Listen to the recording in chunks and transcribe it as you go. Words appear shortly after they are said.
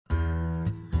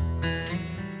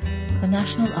the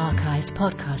National Archives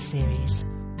podcast series.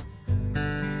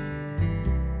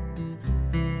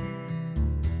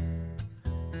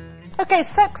 Okay,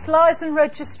 sex, lies and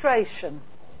registration.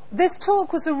 This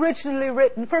talk was originally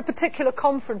written for a particular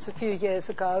conference a few years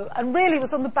ago and really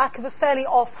was on the back of a fairly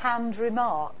offhand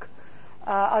remark.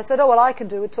 I said, I can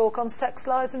do a talk on sex,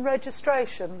 lies and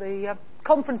registration. The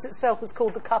conference itself was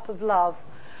called The Cup of Love.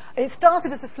 It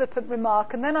started as a flippant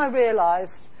remark, and then I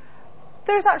realised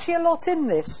there is actually a lot in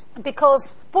this,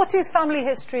 because what is family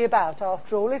history about,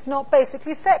 after all, if not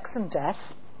basically sex and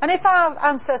death? And if our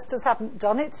ancestors hadn't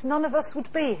done it, none of us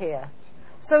would be here.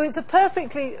 So it's a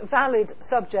perfectly valid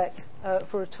subject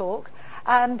for a talk,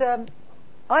 and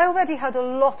I already had a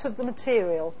lot of the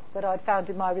material that I'd found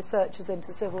in my researches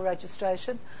into civil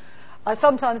registration. I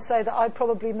sometimes say that I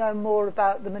probably know more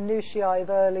about the minutiae of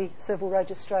early civil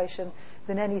registration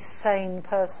than any sane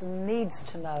person needs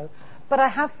to know. But I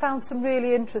have found some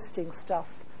really interesting stuff.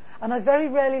 And I very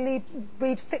rarely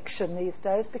read fiction these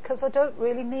days because I don't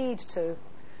really need to.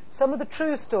 Some of the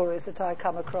true stories that I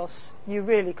come across, you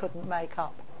really couldn't make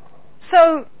up.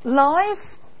 So,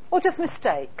 lies or just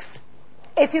mistakes?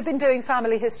 If you've been doing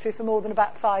family history for more than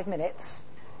about 5 minutes,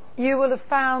 you will have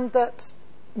found that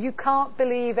you can't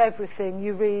believe everything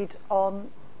you read on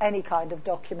any kind of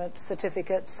document,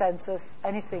 certificate, census,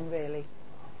 anything really.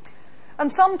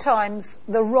 And sometimes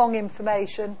the wrong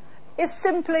information is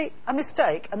simply a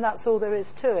mistake, and that's all there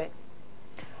is to it.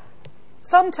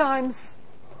 Sometimes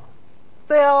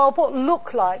they are what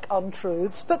look like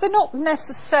untruths, but they're not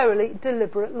necessarily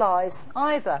deliberate lies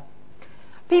either.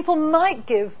 People might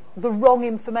give the wrong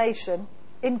information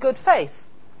in good faith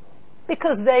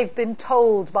because they've been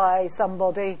told by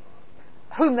somebody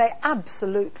whom they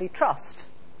absolutely trust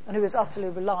and who is utterly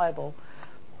reliable.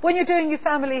 When you're doing your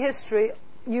family history,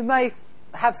 you may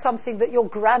have something that your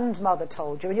grandmother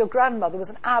told you, and your grandmother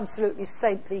was an absolutely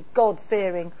saintly,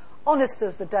 God-fearing, honest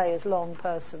as the day is long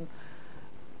person.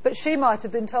 But she might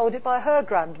have been told it by her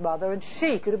grandmother, and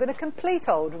she could have been a complete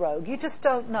old rogue. You just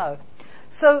don't know.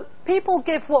 So people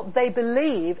give what they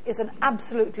believe is an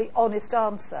absolutely honest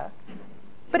answer,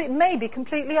 but it may be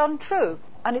completely untrue,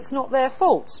 and it's not their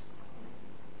fault.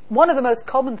 One of the most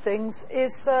common things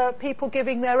is people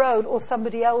giving their own or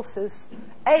somebody else's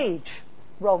age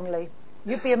wrongly.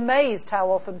 You'd be amazed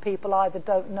how often people either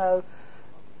don't know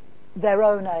their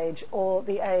own age or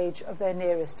the age of their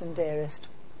nearest and dearest.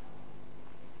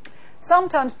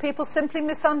 Sometimes people simply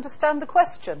misunderstand the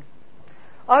question.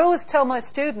 I always tell my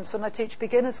students when I teach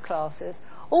beginners classes,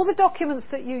 all the documents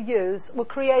that you use were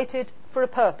created for a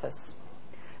purpose.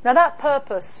 Now that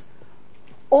purpose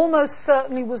almost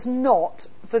certainly was not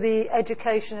for the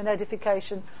education and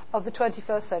edification of the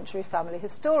 21st century family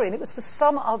historian. It was for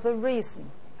some other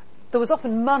reason. There was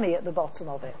often money at the bottom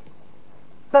of it.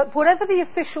 But whatever the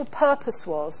official purpose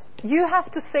was, you have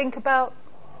to think about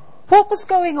what was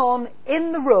going on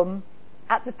in the room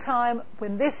at the time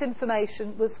when this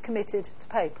information was committed to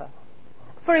paper.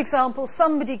 For example,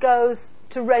 somebody goes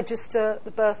to register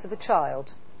the birth of a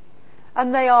child,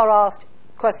 and they are asked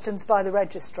questions by the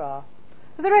registrar.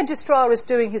 If the registrar is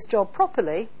doing his job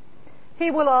properly,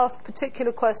 he will ask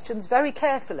particular questions very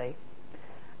carefully,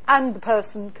 and the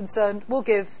person concerned will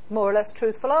give more or less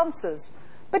truthful answers.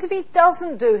 But if he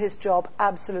doesn't do his job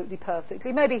absolutely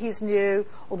perfectly, maybe he's new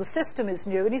or the system is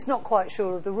new and he's not quite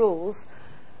sure of the rules,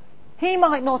 he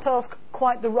might not ask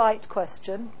quite the right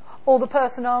question, or the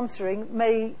person answering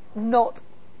may not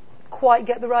quite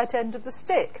get the right end of the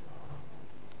stick.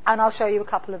 And I'll show you a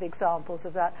couple of examples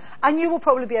of that. And you will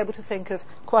probably be able to think of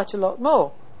quite a lot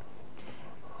more.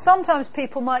 Sometimes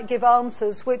people might give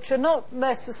answers which are not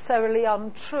necessarily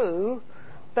untrue,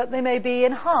 but they may be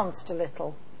enhanced a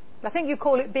little. I think you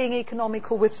call it being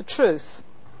economical with the truth.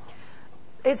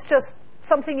 It's just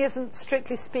something isn't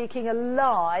strictly speaking a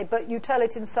lie, but you tell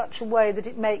it in such a way that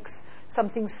it makes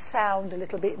something sound a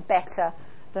little bit better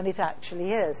than it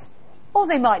actually is. Or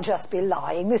they might just be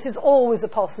lying. This is always a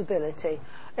possibility.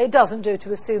 It doesn't do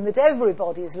to assume that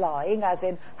everybody is lying, as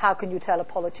in, how can you tell a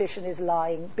politician is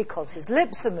lying because his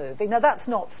lips are moving? Now, that's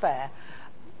not fair.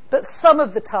 But some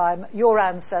of the time, your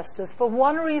ancestors, for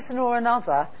one reason or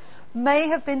another, may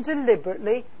have been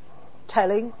deliberately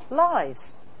telling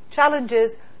lies. Challenge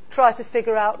is, try to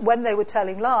figure out when they were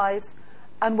telling lies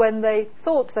and when they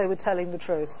thought they were telling the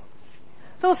truth.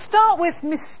 So we'll start with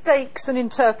mistakes and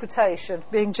interpretation,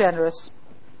 being generous.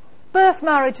 Birth,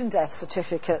 marriage and death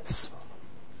certificates.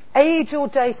 Age or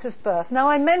date of birth. Now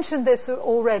I mentioned this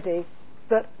already,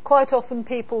 that quite often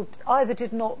people either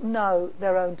did not know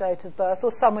their own date of birth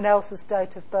or someone else's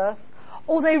date of birth,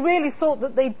 or they really thought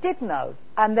that they did know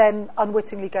and then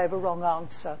unwittingly gave a wrong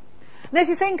answer. And if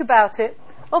you think about it,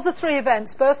 of the three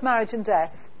events, birth, marriage and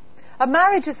death, a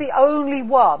marriage is the only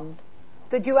one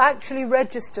that you actually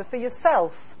register for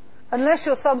yourself. Unless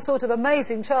you're some sort of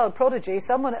amazing child prodigy,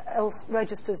 someone else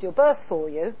registers your birth for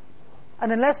you.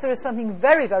 And unless there is something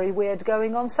very, very weird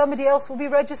going on, somebody else will be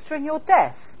registering your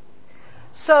death.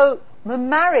 So the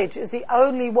marriage is the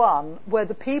only one where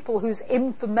the people whose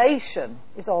information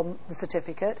is on the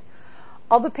certificate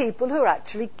are the people who are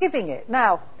actually giving it.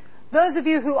 Now, those of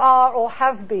you who are or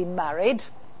have been married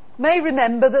may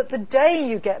remember that the day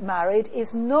you get married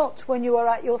is not when you are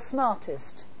at your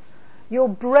smartest. Your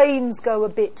brains go a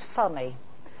bit funny.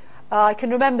 I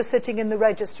can remember sitting in the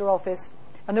register office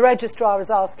and the registrar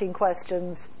was asking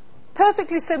questions,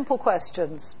 perfectly simple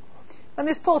questions. And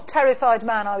this poor terrified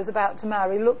man I was about to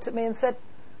marry looked at me and said,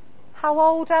 "How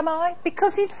old am I?"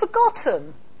 Because he'd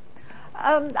forgotten.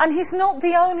 And he's not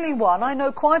the only one. I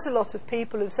know quite a lot of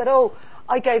people who've said, "Oh,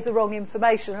 I gave the wrong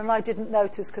information and I didn't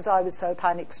notice because I was so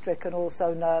panic-stricken or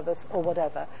so nervous," or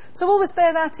whatever. So always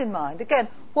bear that in mind. Again,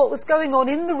 what was going on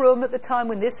in the room at the time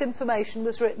when this information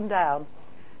was written down.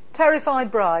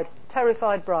 Terrified bride,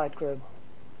 terrified bridegroom.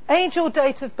 Age or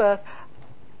date of birth.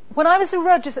 When I was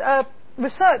a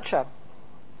researcher,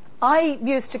 I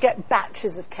used to get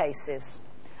batches of cases.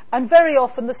 And very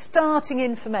often the starting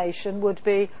information would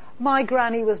be, my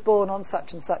granny was born on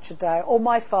such and such a day, or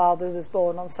my father was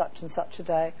born on such and such a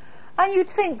day. And you'd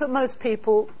think that most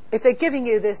people, if they're giving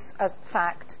you this as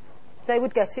fact, they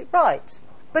would get it right.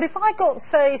 But if I got,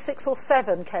 say, 6 or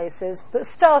 7 cases that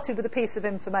started with a piece of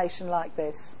information like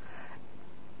this,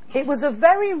 it was a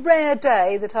very rare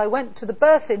day that I went to the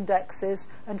birth indexes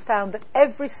and found that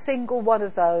every single one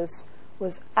of those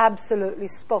was absolutely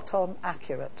spot on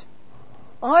accurate.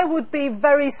 I would be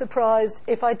very surprised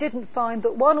if I didn't find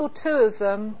that 1 or 2 of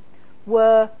them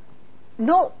were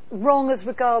not wrong as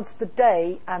regards the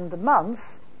day and the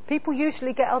month. People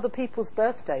usually get other people's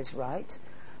birthdays right,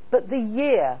 but the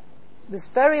year was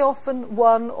very often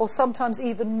 1 or sometimes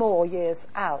even more years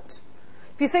out.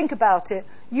 If you think about it,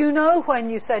 you know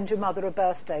when you send your mother a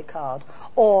birthday card,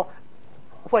 or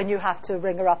when you have to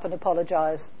ring her up and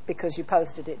apologise because you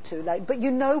posted it too late, but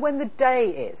you know when the day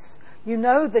is. You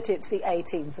know that it's the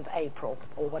 18th of April,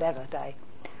 or whatever day.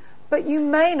 But you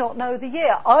may not know the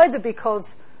year, either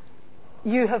because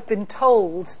you have been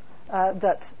told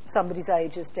that somebody's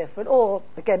age is different, or,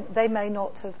 again, they may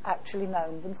not have actually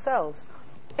known themselves.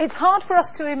 It's hard for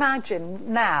us to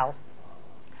imagine now,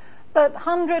 but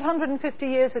 100, 150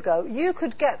 years ago, you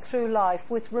could get through life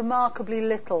with remarkably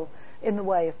little in the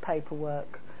way of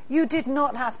paperwork. You did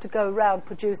not have to go round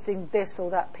producing this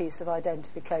or that piece of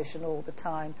identification all the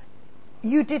time.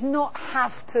 You did not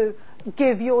have to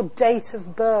give your date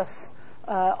of birth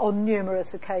on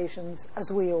numerous occasions,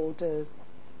 as we all do.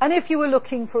 And if you were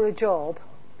looking for a job,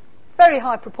 very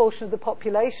high proportion of the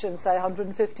population, say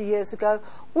 150 years ago,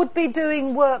 would be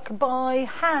doing work by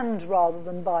hand rather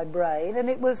than by brain. And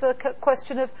it was a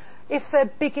question of if they're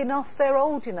big enough, they're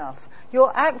old enough.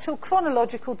 Your actual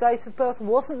chronological date of birth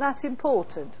wasn't that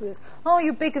important. It was, are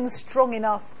you big and strong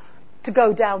enough to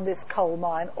go down this coal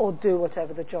mine or do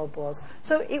whatever the job was?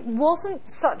 So it wasn't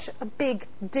such a big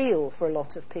deal for a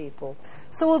lot of people.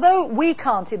 So although we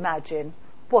can't imagine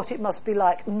what it must be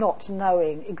like not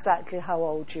knowing exactly how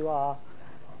old you are,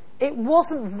 it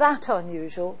wasn't that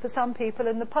unusual for some people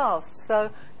in the past. So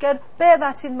again, bear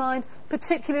that in mind,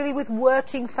 particularly with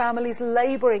working families,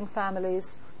 labouring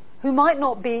families, who might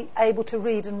not be able to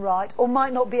read and write or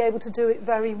might not be able to do it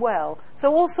very well.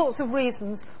 So all sorts of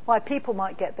reasons why people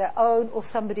might get their own or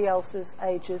somebody else's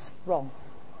ages wrong.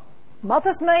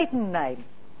 Mother's maiden name.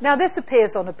 Now this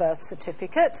appears on a birth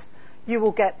certificate. You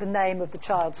will get the name of the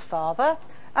child's father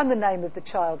and the name of the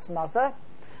child's mother.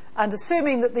 And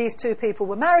assuming that these two people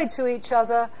were married to each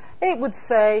other, it would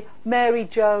say Mary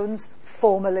Jones,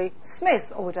 formerly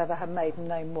Smith, or whatever her maiden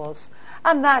name was.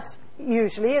 And that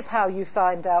usually is how you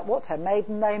find out what her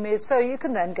maiden name is, so you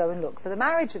can then go and look for the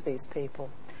marriage of these people.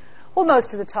 Well,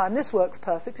 most of the time this works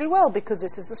perfectly well because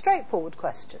this is a straightforward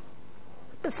question.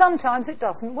 But sometimes it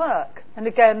doesn't work. And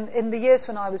again, in the years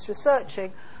when I was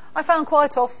researching, I found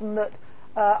quite often that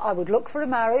I would look for a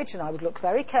marriage and I would look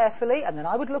very carefully, and then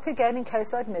I would look again in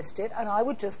case I'd missed it, and I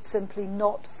would just simply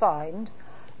not find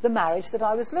the marriage that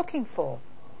I was looking for.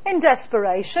 In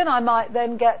desperation, I might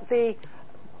then get the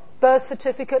birth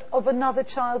certificate of another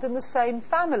child in the same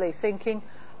family, thinking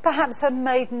perhaps her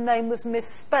maiden name was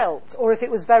misspelt, or if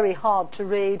it was very hard to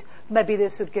read, maybe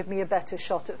this would give me a better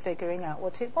shot at figuring out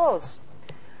what it was.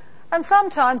 And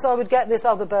sometimes I would get this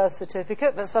other birth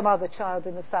certificate for some other child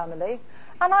in the family,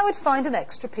 and I would find an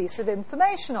extra piece of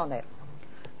information on it.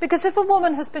 Because if a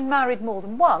woman has been married more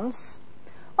than once,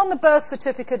 on the birth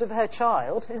certificate of her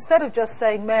child, instead of just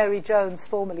saying Mary Jones,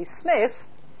 formerly Smith,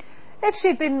 if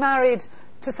she'd been married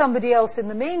to somebody else in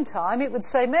the meantime, it would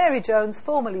say Mary Jones,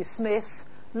 formerly Smith,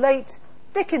 late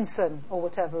Dickinson, or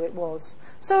whatever it was.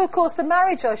 So, of course, the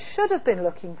marriage I should have been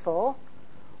looking for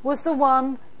was the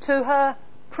one to her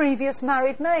previous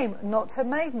married name, not her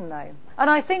maiden name. And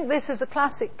I think this is a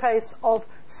classic case of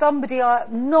somebody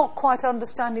not quite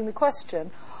understanding the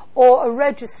question, or a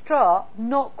registrar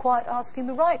not quite asking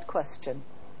the right question.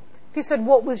 If you said,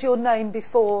 what was your name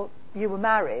before you were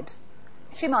married?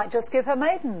 She might just give her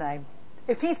maiden name.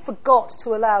 If he forgot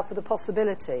to allow for the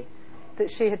possibility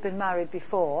that she had been married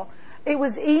before, it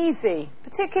was easy,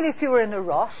 particularly if you were in a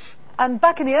rush. And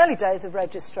back in the early days of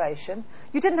registration,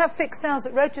 you didn't have fixed hours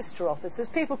at register offices.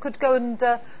 People could go and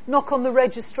knock on the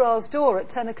registrar's door at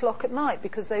 10 o'clock at night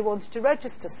because they wanted to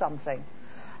register something.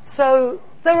 So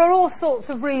there are all sorts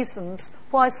of reasons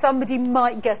why somebody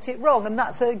might get it wrong, and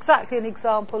that's exactly an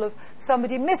example of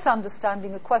somebody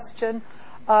misunderstanding a question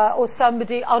or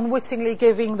somebody unwittingly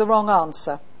giving the wrong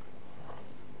answer.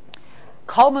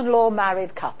 Common law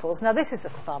married couples. Now this is a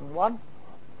fun one.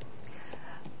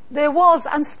 There was,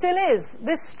 and still is,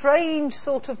 this strange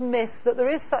sort of myth that there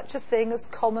is such a thing as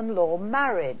common law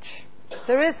marriage.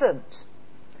 There isn't.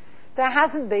 There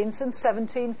hasn't been since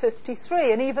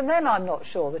 1753, and even then I'm not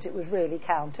sure that it was really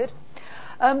counted.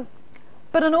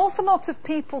 But an awful lot of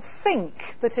people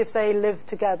think that if they live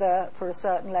together for a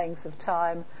certain length of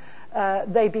time,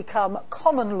 they become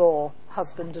common law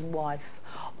husband and wife.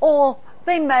 Or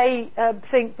they may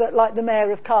think that, like the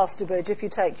mayor of Casterbridge, if you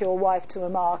take your wife to a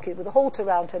market with a halter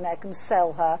around her neck and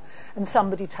sell her, and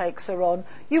somebody takes her on,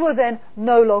 you are then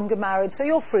no longer married, so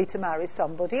you're free to marry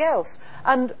somebody else.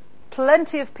 And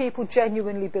plenty of people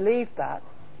genuinely believe that.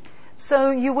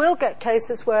 So you will get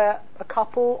cases where a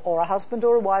couple or a husband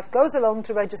or a wife goes along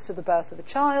to register the birth of a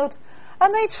child,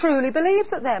 and they truly believe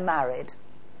that they're married.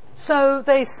 So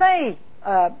they say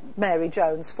Mary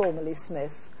Jones, formerly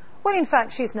Smith, when in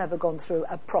fact she's never gone through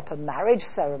a proper marriage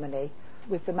ceremony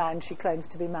with the man she claims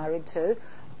to be married to.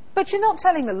 But she's not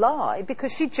telling a lie,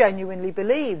 because she genuinely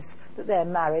believes that they're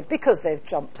married because they've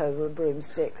jumped over a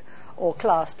broomstick or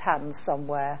clasped hands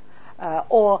somewhere,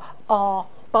 or are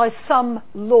by some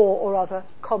law or other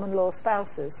common law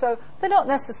spouses. So they're not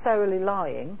necessarily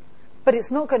lying, but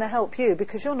it's not going to help you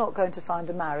because you're not going to find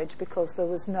a marriage because there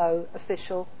was no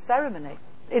official ceremony.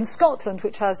 In Scotland,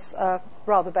 which has a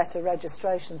rather better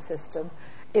registration system,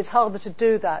 it's harder to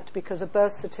do that because a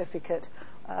birth certificate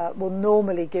will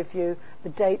normally give you the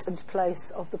date and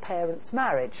place of the parents'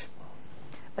 marriage,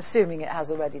 assuming it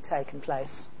has already taken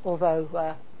place,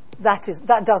 although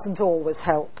that doesn't always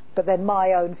help. But then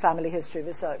my own family history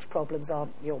research problems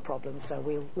aren't your problems, so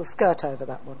we'll skirt over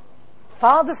that one.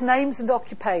 Fathers' names and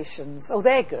occupations. Oh,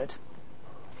 they're good.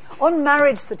 On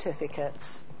marriage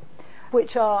certificates,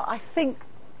 which are, I think,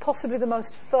 possibly the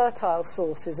most fertile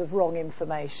sources of wrong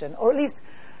information, or at least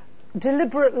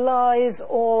deliberate lies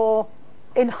or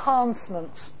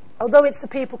enhancements. Although it's the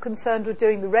people concerned with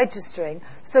doing the registering,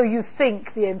 so you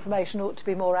think the information ought to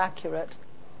be more accurate.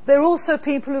 There are also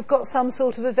people who've got some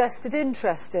sort of a vested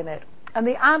interest in it. And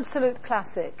the absolute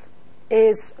classic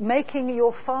is making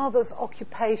your father's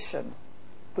occupation,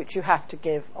 which you have to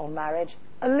give on marriage,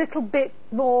 a little bit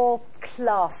more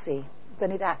classy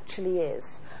than it actually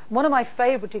is. One of my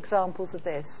favourite examples of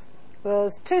this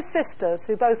was two sisters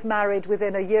who both married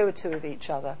within a year or two of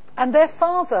each other. And their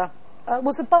father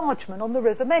was a bargeman on the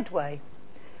River Medway.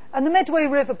 And the Medway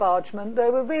River bargemen, they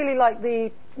were really like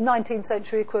the 19th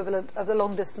century equivalent of the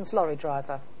long-distance lorry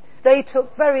driver. They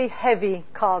took very heavy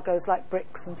cargoes like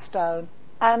bricks and stone.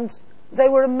 And they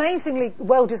were amazingly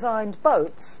well-designed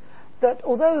boats that,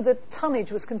 although the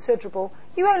tonnage was considerable,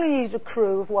 you only needed a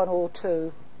crew of one or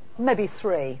two, maybe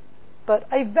three, but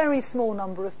a very small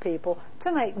number of people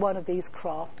to make one of these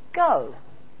craft go.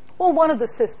 Well, one of the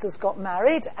sisters got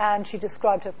married, and she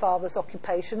described her father's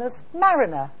occupation as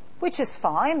mariner, which is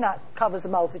fine. That covers a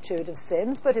multitude of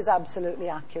sins, but is absolutely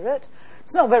accurate.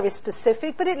 It's not very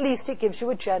specific, but at least it gives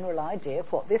you a general idea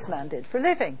of what this man did for a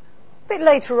living. A bit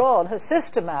later on, her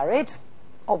sister married,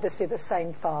 obviously the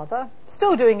same father,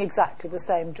 still doing exactly the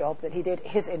same job that he did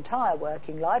his entire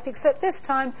working life, except this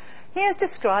time he is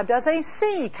described as a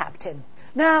sea captain.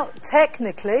 Now,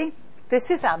 technically, this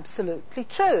is absolutely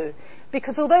true,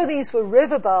 because although these were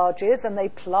river barges and they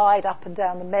plied up and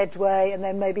down the Medway and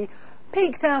then maybe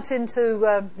peeked out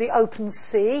into the open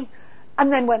sea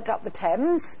and then went up the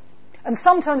Thames, and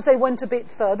sometimes they went a bit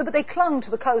further, but they clung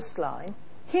to the coastline,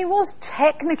 He was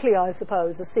technically, I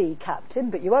suppose, a sea captain,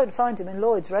 but you won't find him in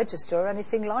Lloyd's Register or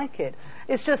anything like it.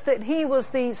 It's just that he was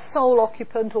the sole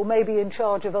occupant or maybe in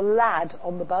charge of a lad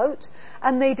on the boat,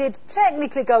 and they did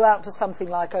technically go out to something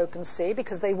like open sea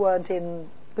because they weren't in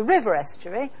the river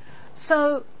estuary.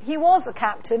 So he was a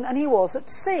captain and he was at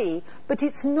sea, but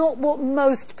it's not what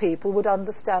most people would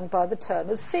understand by the term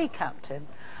of sea captain.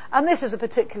 And this is a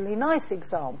particularly nice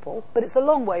example, but it's a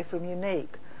long way from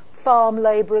unique. Farm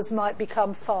labourers might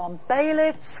become farm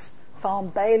bailiffs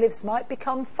might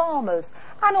become farmers,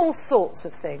 and all sorts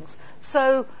of things.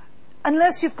 So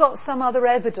unless you've got some other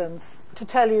evidence to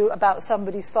tell you about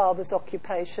somebody's father's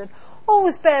occupation,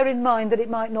 always bear in mind that it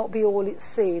might not be all it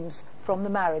seems from the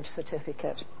marriage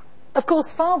certificate. Of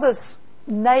course, fathers'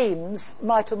 names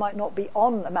might or might not be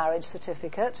on a marriage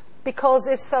certificate, because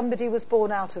if somebody was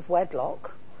born out of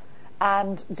wedlock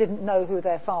and didn't know who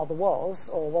their father was,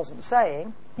 or wasn't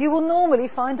saying, you will normally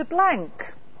find a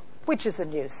blank, which is a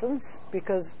nuisance,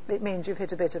 because it means you've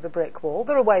hit a bit of a brick wall.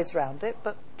 There are ways around it,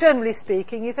 but generally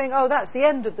speaking, you think, oh, that's the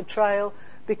end of the trail,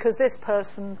 because this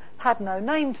person had no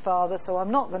named father, so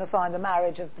I'm not going to find a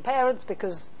marriage of the parents,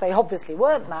 because they obviously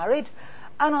weren't married,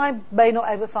 and I may not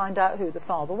ever find out who the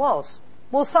father was.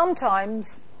 Well,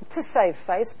 sometimes, to save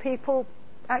face, people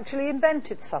actually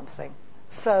invented something.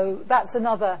 So that's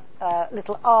another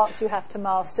little art you have to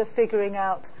master, figuring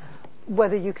out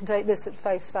whether you can take this at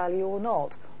face value or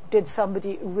not. Did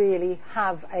somebody really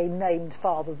have a named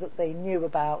father that they knew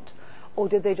about, or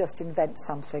did they just invent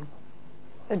something?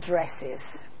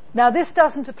 Addresses. Now, this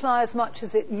doesn't apply as much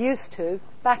as it used to.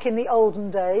 Back in the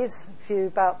olden days,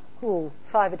 about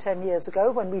 5 or 10 years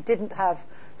ago, when we didn't have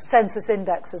census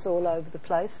indexes all over the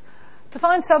place, to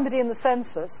find somebody in the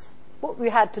census, what we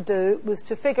had to do was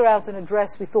to figure out an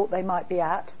address we thought they might be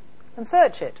at and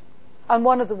search it. And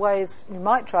one of the ways you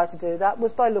might try to do that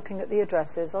was by looking at the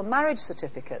addresses on marriage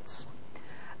certificates.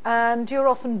 And you're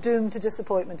often doomed to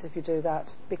disappointment if you do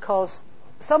that, because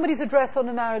somebody's address on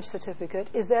a marriage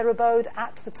certificate is their abode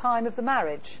at the time of the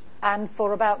marriage and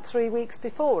for about 3 weeks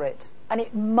before it. And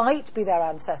it might be their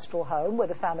ancestral home where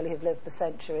the family have lived for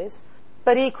centuries,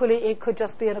 but equally it could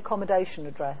just be an accommodation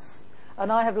address.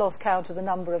 And I have lost count of the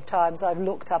number of times I've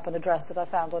looked up an address that I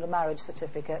found on a marriage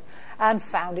certificate and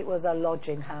found it was a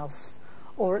lodging house,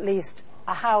 or at least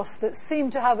a house that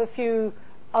seemed to have a few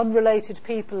unrelated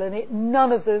people in it,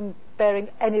 none of them bearing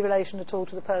any relation at all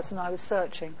to the person I was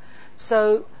searching.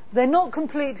 So they're not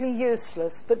completely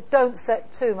useless, but don't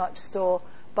set too much store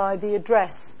by the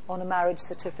address on a marriage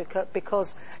certificate,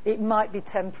 because it might be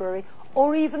temporary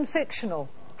or even fictional.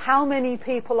 How many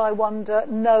people, I wonder,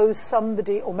 know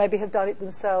somebody, or maybe have done it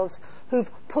themselves,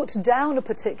 who've put down a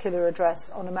particular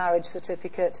address on a marriage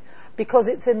certificate because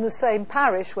it's in the same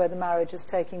parish where the marriage is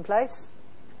taking place,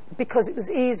 because it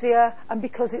was easier, and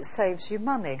because it saves you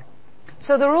money.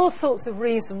 So there are all sorts of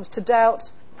reasons to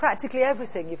doubt practically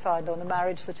everything you find on a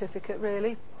marriage certificate,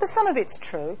 really. But some of it's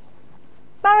true.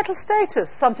 Marital status,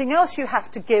 something else you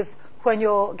have to give when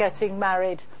you're getting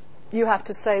married. You have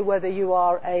to say whether you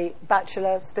are a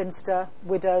bachelor, spinster,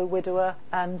 widow, widower,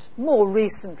 and more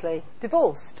recently,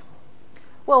 divorced.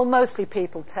 Well, mostly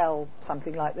people tell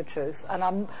something like the truth.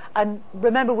 And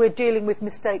remember, we're dealing with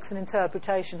mistakes and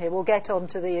interpretation here. We'll get on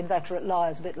to the inveterate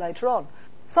liars a bit later on.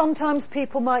 Sometimes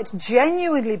people might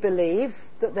genuinely believe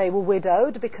that they were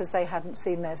widowed because they hadn't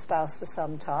seen their spouse for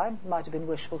some time. Might have been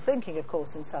wishful thinking, of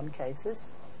course, in some cases.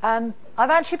 And I've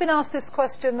actually been asked this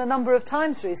question a number of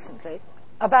times recently,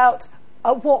 about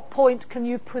at what point can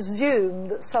you presume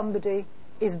that somebody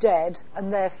is dead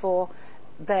and therefore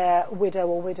their widow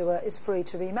or widower is free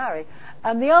to remarry.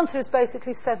 And the answer is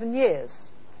basically 7 years.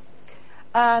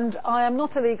 And I am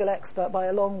not a legal expert by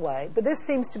a long way, but this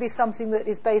seems to be something that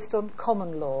is based on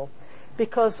common law,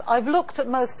 because I've looked at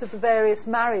most of the various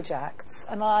marriage acts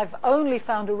and I've only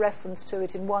found a reference to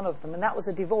it in one of them, and that was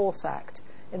a divorce act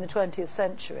in the 20th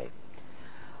century.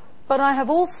 But I have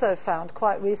also found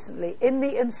quite recently in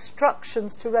the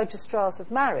instructions to registrars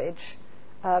of marriage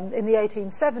in the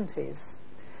 1870s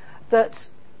that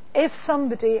if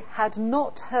somebody had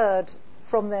not heard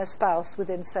from their spouse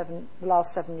within the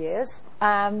last 7 years,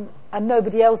 and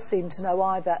nobody else seemed to know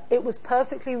either, it was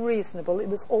perfectly reasonable, it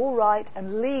was all right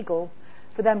and legal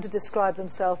for them to describe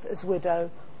themselves as widow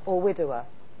or widower.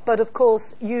 But of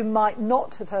course, you might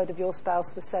not have heard of your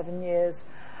spouse for 7 years,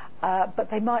 but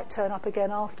they might turn up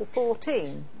again after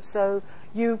 14. So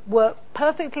you were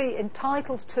perfectly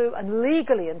entitled to and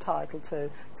legally entitled to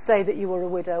say that you were a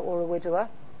widow or a widower.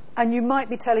 And you might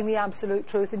be telling the absolute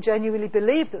truth and genuinely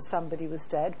believe that somebody was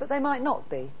dead, but they might not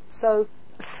be. So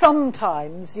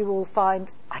sometimes you will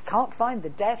find, I can't find the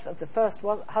death of the first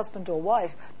husband or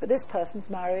wife, but this person's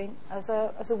marrying as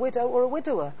a widow or a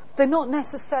widower. They're not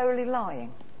necessarily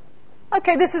lying.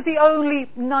 Okay, this is the only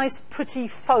nice, pretty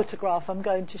photograph I'm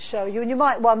going to show you, and you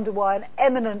might wonder why an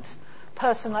eminent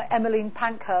person like Emmeline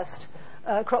Pankhurst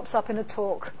crops up in a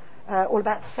talk all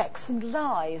about sex and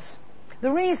lies.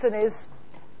 The reason is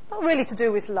not really to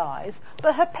do with lies,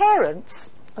 but her parents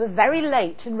were very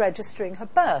late in registering her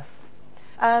birth.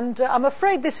 And I'm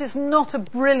afraid this is not a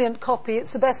brilliant copy.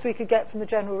 It's the best we could get from the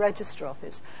General Register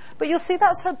Office. But you'll see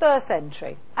that's her birth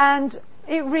entry. And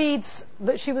it reads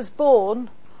that she was born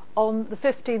on the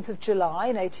 15th of July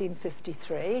in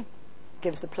 1853,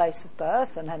 gives the place of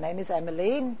birth, and her name is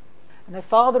Emmeline. And her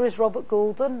father is Robert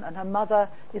Goulden, and her mother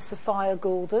is Sophia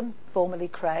Goulden, formerly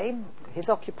Crane. His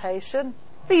occupation,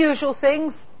 the usual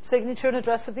things, signature and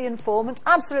address of the informant,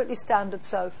 absolutely standard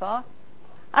so far.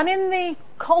 And in the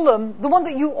column, the one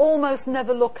that you almost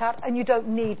never look at, and you don't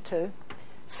need to,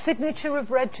 signature of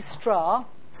registrar.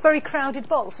 It's a very crowded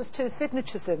box. There's 2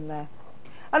 signatures in there.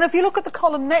 And if you look at the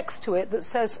column next to it that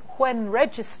says when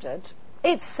registered,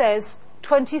 it says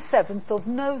 27th of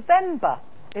November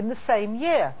in the same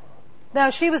year. Now,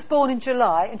 she was born in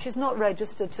July and she's not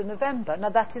registered to November. Now,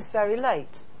 that is very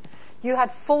late. You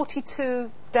had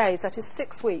 42 days, that is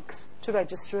 6 weeks, to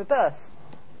register a birth.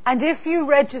 And if you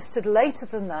registered later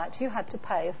than that, you had to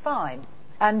pay a fine.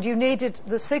 And you needed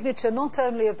the signature not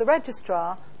only of the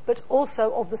registrar, but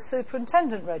also of the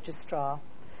superintendent registrar.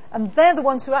 And they're the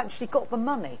ones who actually got the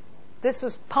money. This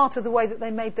was part of the way that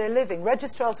they made their living.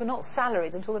 Registrars were not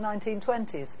salaried until the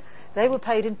 1920s. They were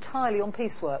paid entirely on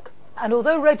piecework. And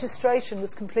although registration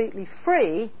was completely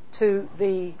free to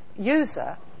the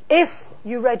user, if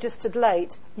you registered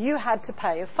late, you had to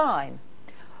pay a fine.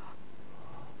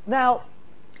 Now,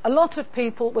 a lot of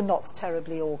people were not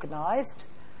terribly organised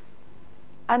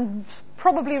and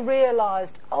probably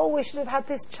realised, oh, we should have had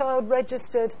this child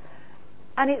registered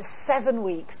and it's 7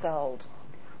 weeks old.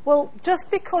 Well,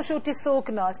 just because you're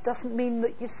disorganised doesn't mean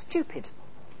that you're stupid.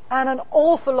 And an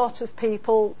awful lot of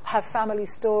people have family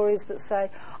stories that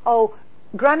say, oh,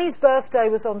 Granny's birthday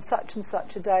was on such and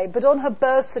such a day, but on her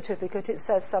birth certificate it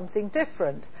says something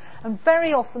different. And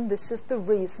very often this is the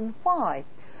reason why.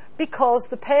 Because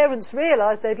the parents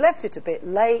realised they'd left it a bit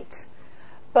late,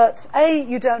 but A,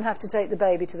 you don't have to take the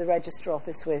baby to the register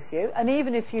office with you, and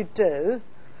even if you do,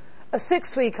 a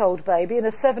 6-week-old baby and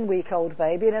a 7-week-old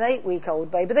baby and an 8-week-old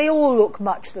baby, they all look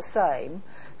much the same.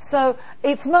 So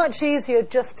it's much easier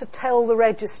just to tell the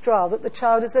registrar that the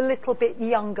child is a little bit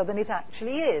younger than it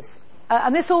actually is.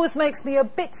 And this always makes me a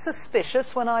bit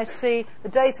suspicious when I see the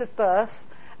date of birth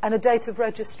and a date of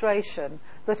registration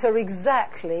that are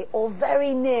exactly or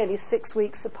very nearly 6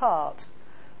 weeks apart.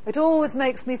 It always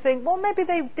makes me think, well, maybe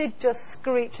they did just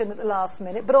screech in at the last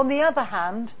minute. But on the other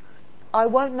hand, I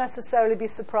won't necessarily be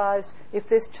surprised if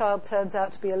this child turns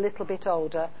out to be a little bit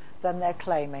older than they're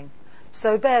claiming.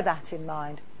 So bear that in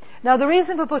mind. Now, the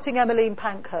reason for putting Emmeline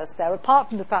Pankhurst there, apart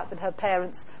from the fact that her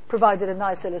parents provided a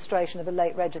nice illustration of a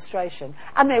late registration,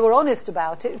 and they were honest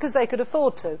about it because they could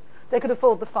afford to. They could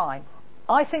afford the fine.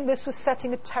 I think this was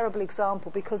setting a terrible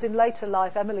example because in later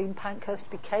life, Emmeline Pankhurst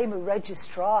became a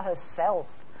registrar herself.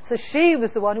 So she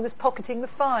was the one who was pocketing the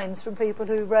fines from people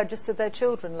who registered their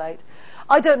children late.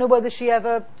 I don't know whether she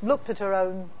ever looked at her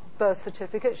own birth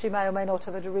certificate. She may or may not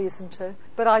have had a reason to.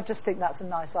 But I just think that's a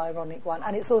nice, ironic one.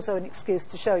 And it's also an excuse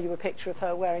to show you a picture of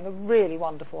her wearing a really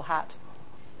wonderful hat.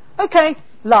 OK,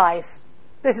 lies.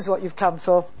 This is what you've come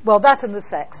for. Well, that and the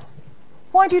sex.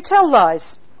 Why do you tell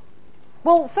lies?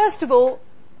 Well, first of all,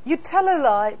 you tell a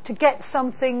lie to get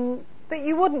something that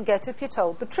you wouldn't get if you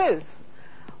told the truth.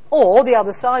 Or the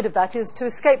other side of that is to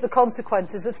escape the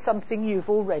consequences of something you've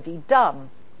already done.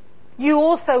 You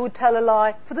also would tell a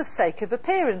lie for the sake of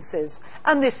appearances.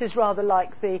 And this is rather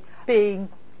like the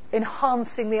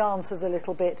enhancing the answers a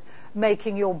little bit,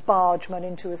 making your bargeman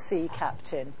into a sea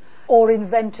captain, or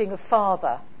inventing a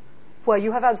father, where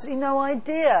you have absolutely no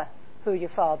idea who your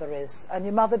father is, and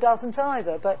your mother doesn't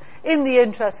either. But in the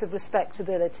interest of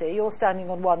respectability, you're standing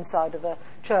on one side of a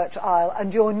church aisle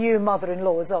and your new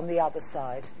mother-in-law is on the other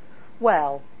side.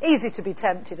 Well, easy to be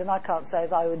tempted, and I can't say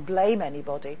as I would blame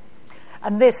anybody.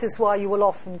 And this is why you will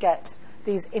often get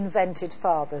these invented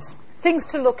fathers. Things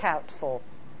to look out for.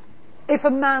 If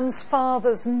a man's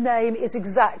father's name is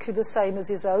exactly the same as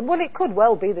his own, well, it could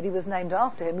well be that he was named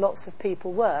after him. Lots of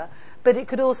people were. But it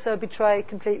could also betray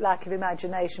complete lack of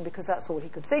imagination because that's all he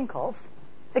could think of.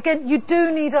 Again, you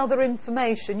do need other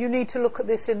information. You need to look at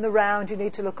this in the round. You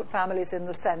need to look at families in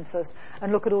the census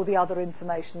and look at all the other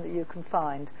information that you can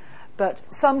find. But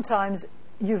sometimes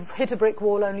you've hit a brick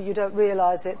wall only you don't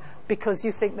realise it because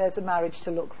you think there's a marriage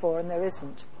to look for and there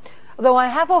isn't. Although I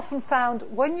have often found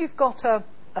when you've got a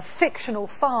fictional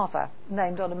father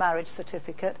named on a marriage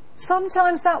certificate,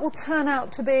 sometimes that will turn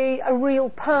out to be a real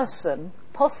person,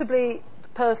 possibly the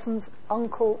person's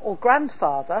uncle or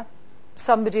grandfather,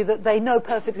 somebody that they know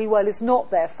perfectly well is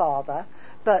not their father,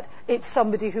 but it's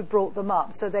somebody who brought them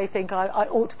up, so they think I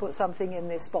ought to put something in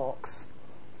this box.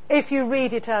 If you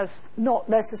read it as not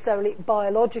necessarily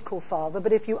biological father,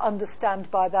 but if you understand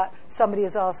by that somebody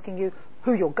is asking you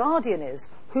who your guardian is,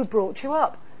 who brought you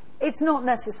up, it's not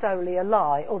necessarily a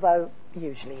lie, although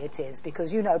usually it is,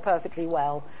 because you know perfectly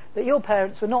well that your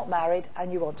parents were not married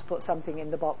and you want to put something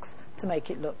in the box to make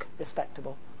it look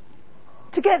respectable.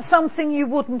 To get something you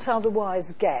wouldn't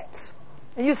otherwise get.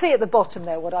 And you see at the bottom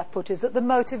there what I've put is that the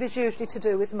motive is usually to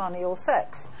do with money or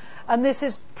sex. And this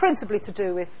is principally to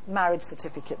do with marriage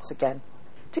certificates again.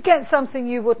 To get something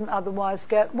you wouldn't otherwise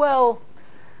get, well,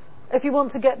 if you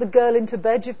want to get the girl into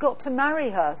bed, you've got to marry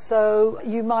her. So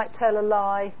you might tell a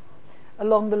lie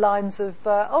along the lines of,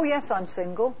 oh yes, I'm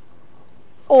single.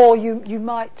 Or you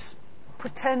might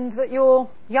pretend that you're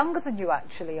younger than you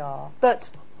actually are. But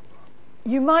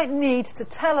you might need to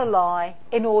tell a lie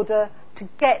in order to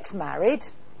get married,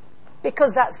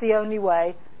 because that's the only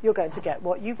way you're going to get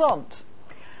what you want.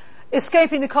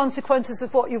 Escaping the consequences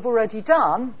of what you've already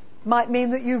done might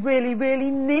mean that you really,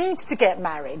 really need to get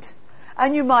married.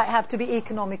 And you might have to be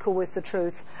economical with the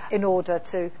truth in order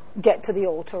to get to the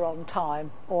altar on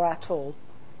time or at all.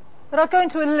 But I'll go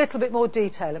into a little bit more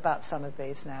detail about some of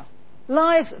these now.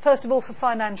 Lies, first of all, for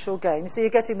financial gain. So you're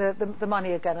getting the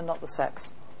money again and not the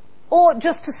sex. Or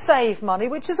just to save money,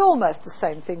 which is almost the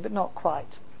same thing, but not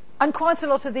quite. And quite a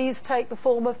lot of these take the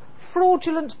form of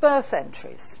fraudulent birth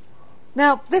entries.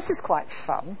 Now, this is quite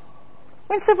fun.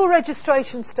 When civil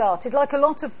registration started, like a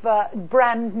lot of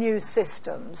brand new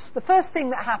systems, the first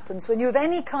thing that happens when you have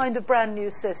any kind of brand new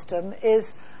system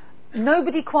is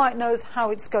nobody quite knows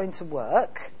how it's going to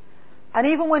work. And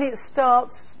even when it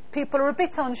starts, people are a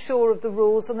bit unsure of the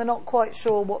rules and they're not quite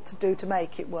sure what to do to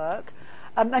make it work.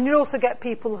 And you also get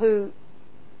people who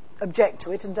object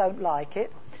to it and don't like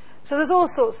it. So there's all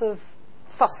sorts of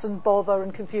fuss and bother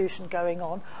and confusion going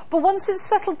on. But once it's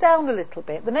settled down a little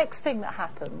bit, the next thing that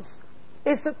happens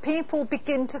is that people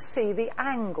begin to see the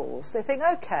angles. They think,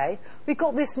 OK, we've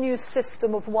got this new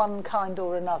system of one kind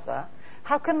or another.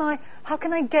 How can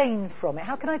I gain from it?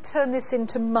 How can I turn this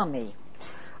into money?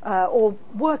 Or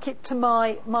work it to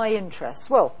my interests?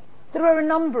 Well, there are a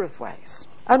number of ways.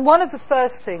 And one of the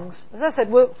first things, as I said,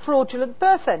 were fraudulent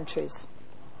birth entries.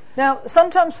 Now,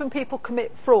 sometimes when people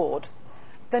commit fraud,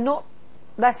 they're not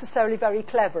necessarily very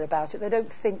clever about it. They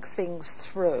don't think things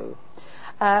through.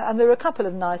 And there are a couple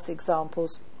of nice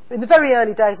examples. In the very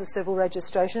early days of civil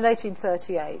registration, in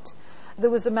 1838,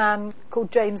 there was a man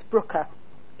called James Brooker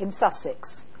in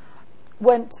Sussex,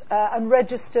 went and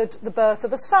registered the birth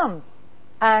of a son.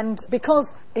 And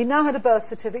because he now had a birth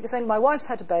certificate saying my wife's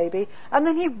had a baby, and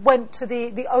then he went to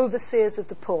the overseers of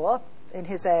the poor in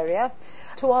his area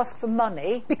to ask for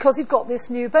money because he'd got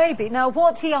this new baby. Now,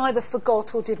 what he either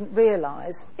forgot or didn't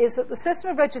realise is that the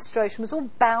system of registration was all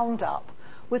bound up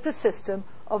with the system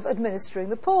of administering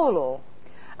the poor law.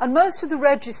 And most of the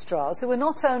registrars, who were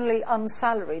not only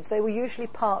unsalaried, they were usually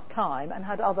part-time and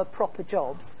had other proper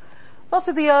jobs. A lot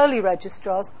of the early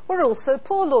registrars were also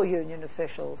poor law union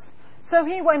officials. So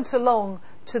he went along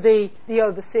to the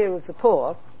overseer of the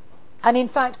poor, and in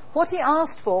fact what he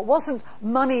asked for wasn't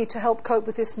money to help cope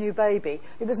with this new baby.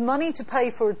 It was money to pay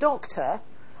for a doctor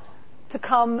to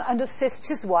come and assist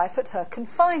his wife at her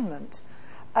confinement,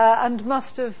 and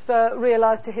must have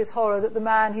realised to his horror that the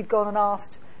man he'd gone and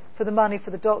asked for the money for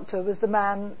the doctor was the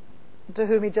man to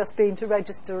whom he'd just been to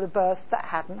register a birth that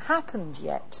hadn't happened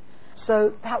yet. So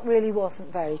that really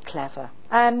wasn't very clever.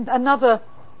 And another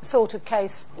sort of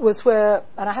case was where,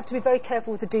 and I have to be very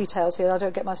careful with the details here, I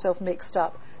don't get myself mixed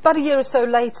up. About a year or so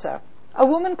later, a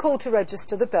woman called to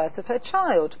register the birth of her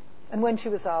child. And when she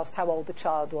was asked how old the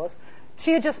child was,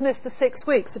 she had just missed the 6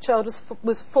 weeks. The child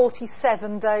was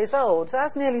 47 days old. So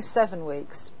that's nearly 7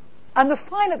 weeks. And the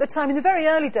fine at the time, in the very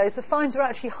early days, the fines were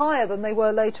actually higher than they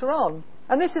were later on.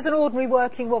 And this is an ordinary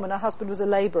working woman. Her husband was a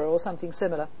labourer or something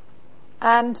similar.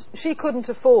 And she couldn't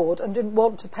afford and didn't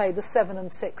want to pay the 7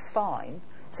 and 6 fine.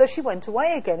 So she went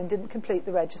away again and didn't complete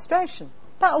the registration.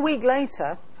 About a week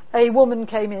later, a woman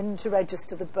came in to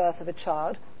register the birth of a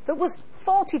child that was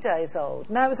 40 days old.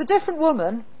 Now, it was a different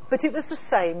woman, but it was the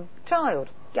same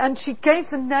child. And she gave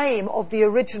the name of the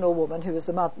original woman, who was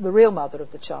the real mother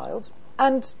of the child.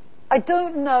 And I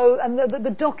don't know, and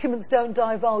the documents don't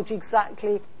divulge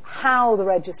exactly how the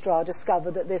registrar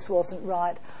discovered that this wasn't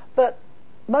right, but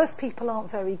most people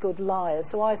aren't very good liars,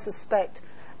 so I suspect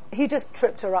he just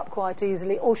tripped her up quite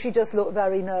easily, or she just looked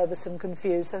very nervous and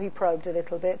confused, so he probed a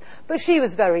little bit. But she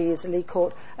was very easily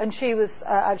caught, and she was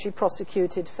actually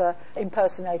prosecuted for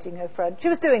impersonating her friend. She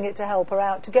was doing it to help her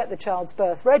out, to get the child's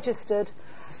birth registered,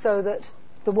 so that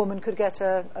the woman could get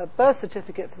a birth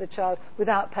certificate for the child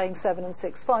without paying 7 and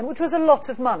 6 fine, which was a lot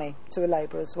of money to a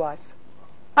labourer's wife.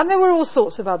 And there were all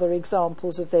sorts of other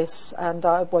examples of this, and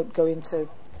I won't go into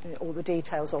all the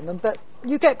details on them, but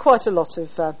you get quite a lot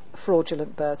of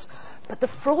fraudulent births. But the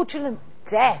fraudulent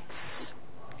deaths,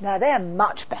 now they're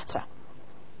much better.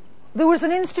 There was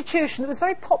an institution that was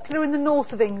very popular in the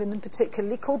north of England, in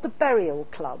particularly, called the Burial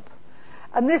Club.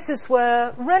 And this is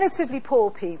where relatively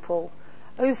poor people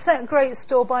who set great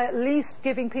store by at least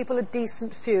giving people a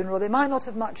decent funeral. They might not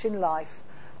have much in life,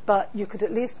 but you could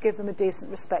at least give them a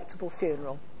decent, respectable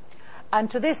funeral.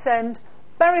 And to this end,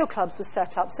 burial clubs were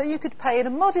set up, so you could pay in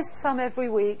a modest sum every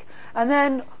week, and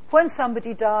then when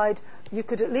somebody died, you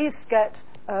could at least get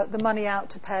the money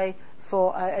out to pay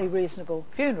for a reasonable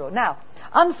funeral. Now,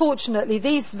 unfortunately,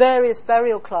 these various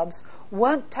burial clubs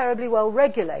weren't terribly well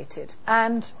regulated,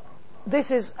 and this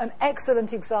is an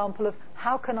excellent example of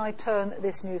how can I turn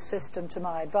this new system to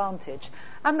my advantage.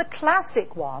 And the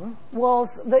classic one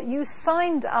was that you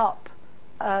signed up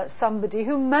somebody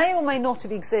who may or may not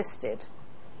have existed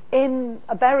in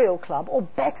a burial club, or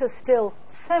better still,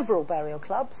 several burial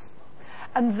clubs.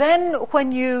 And then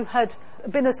when you had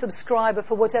been a subscriber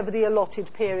for whatever the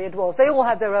allotted period was, they all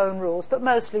had their own rules, but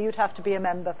mostly you'd have to be a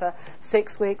member for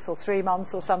 6 weeks or 3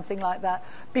 months or something like that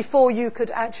before you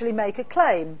could actually make a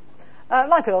claim.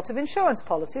 Like a lot of insurance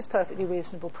policies, perfectly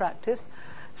reasonable practice.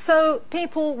 So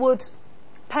people would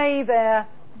pay their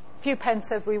few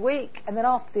pence every week, and then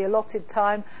after the allotted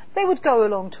time, they would go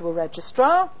along to a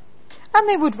registrar, and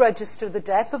they would register the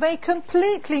death of a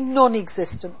completely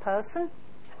non-existent person,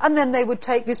 and then they would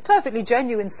take this perfectly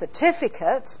genuine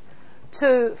certificate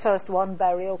to first one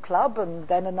burial club and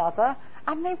then another,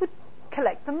 and they would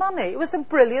collect the money. It was a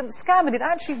brilliant scam, and it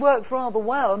actually worked rather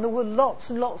well, and there were lots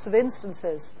and lots of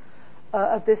instances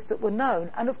of this that were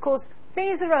known. And of course,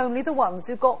 these are only the ones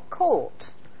who got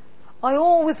caught. I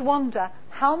always wonder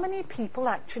how many people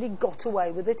actually got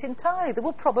away with it entirely. There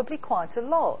were probably quite a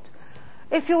lot.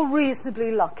 If you're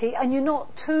reasonably lucky and you're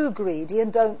not too greedy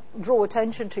and don't draw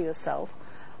attention to yourself,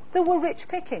 there were rich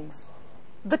pickings.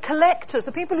 The collectors,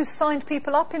 the people who signed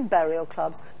people up in burial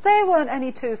clubs, they weren't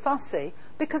any too fussy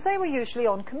because they were usually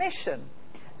on commission.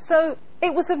 So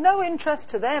it was of no interest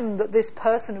to them that this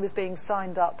person who was being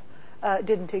signed up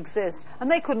didn't exist, and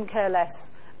they couldn't care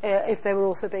less if they were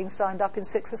also being signed up in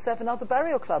 6 or 7 other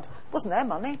burial clubs. It wasn't their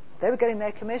money. They were getting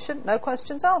their commission, no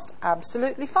questions asked.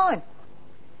 Absolutely fine.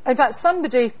 In fact,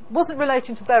 somebody wasn't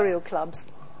relating to burial clubs,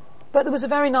 but there was a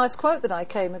very nice quote that I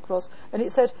came across, and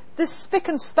it said, "This spick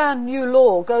and span new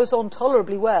law goes on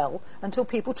tolerably well until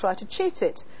people try to cheat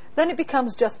it. Then it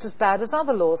becomes just as bad as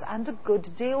other laws, and a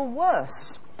good deal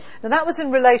worse." Now that was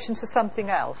in relation to something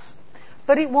else,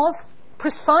 but it was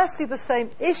precisely the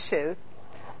same issue,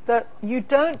 that you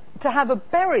don't, to have a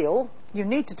burial, you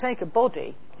need to take a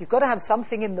body. You've got to have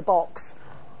something in the box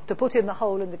to put in the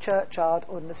hole in the churchyard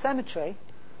or in the cemetery,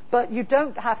 but you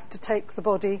don't have to take the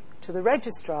body to the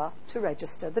registrar to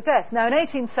register the death. Now, in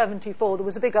 1874, there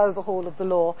was a big overhaul of the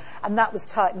law, and that was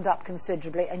tightened up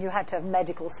considerably, and you had to have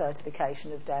medical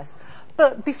certification of death.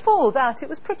 But before that, it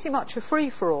was pretty much a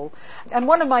free-for-all. And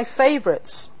one of my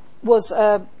favourites was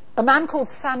a man called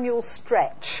Samuel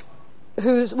Stretch,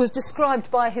 who was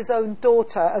described by his own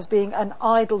daughter as being an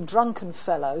idle, drunken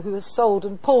fellow who has sold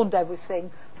and pawned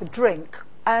everything for drink.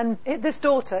 And this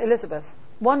daughter, Elizabeth,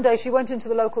 one day she went into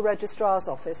the local registrar's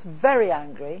office, very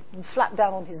angry, and slapped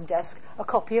down on his desk a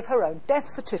copy of her own death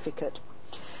certificate.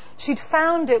 She'd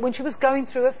found it when she was going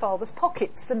through her father's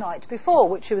pockets the night before,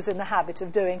 which she was in the habit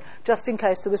of doing, just in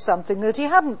case there was something that he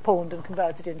hadn't pawned and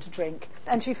converted into drink.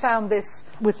 And she found this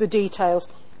with the details.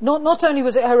 Not only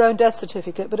was it her own death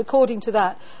certificate, but according to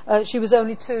that, she was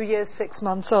only 2 years, 6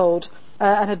 months old,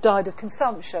 and had died of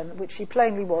consumption, which she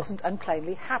plainly wasn't and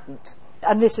plainly hadn't.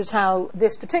 And this is how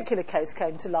this particular case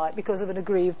came to light, because of an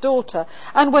aggrieved daughter.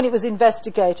 And when it was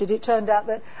investigated, it turned out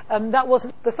that that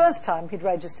wasn't the first time he'd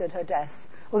registered her death.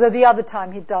 Although the other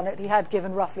time he'd done it, he had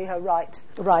given roughly her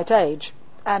right age.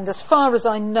 And as far as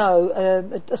I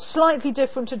know, a slightly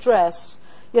different address.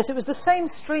 Yes, it was the same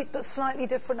street, but slightly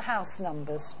different house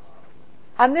numbers.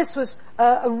 And this was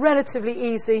a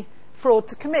relatively easy fraud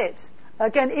to commit.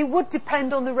 Again, it would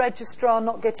depend on the registrar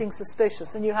not getting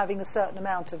suspicious and you having a certain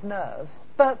amount of nerve.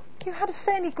 But you had a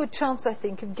fairly good chance, I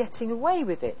think, of getting away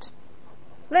with it.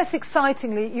 less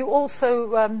excitingly, you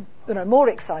also, more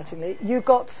excitingly, you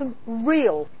got some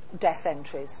real death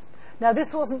entries. Now,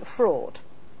 this wasn't fraud,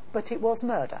 but it was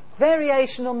murder.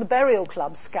 Variation on the burial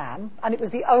club scam, and it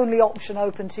was the only option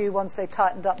open to you once they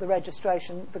tightened up the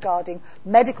registration regarding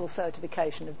medical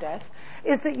certification of death,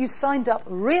 is that you signed up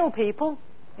real people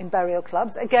in burial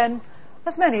clubs, again,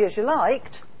 as many as you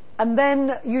liked, and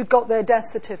then you got their death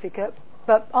certificate.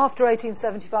 But after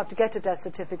 1875, to get a death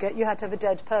certificate, you had to have a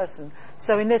dead person.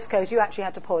 So in this case, you actually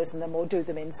had to poison them or do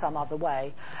them in some other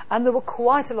way. And there were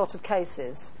quite a lot of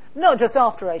cases, not just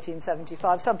after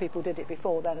 1875, some people did it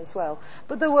before then as well,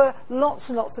 but there were lots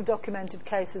and lots of documented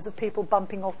cases of people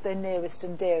bumping off their nearest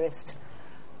and dearest,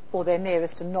 or their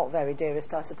nearest and not very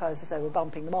dearest, I suppose, if they were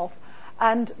bumping them off,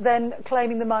 and then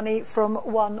claiming the money from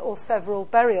one or several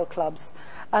burial clubs.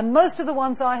 And most of the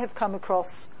ones I have come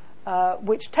across,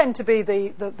 which tend to be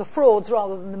the frauds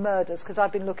rather than the murders, because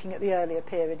I've been looking at the earlier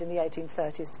period in the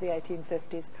 1830s to the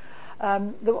 1850s.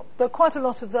 There are quite a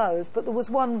lot of those, but there was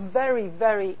one very,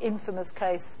 very infamous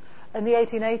case in the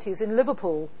 1880s in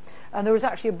Liverpool, and there was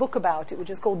actually a book about it which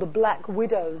is called The Black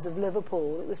Widows of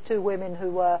Liverpool. It was two women who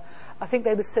were, I think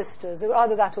they were sisters, they were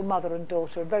either that or mother and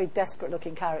daughter, very desperate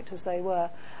looking characters they were,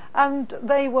 and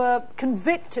they were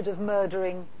convicted of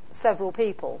murdering several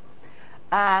people.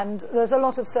 And there's a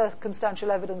lot of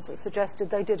circumstantial evidence that suggested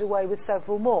they did away with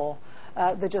several more.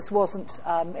 There just wasn't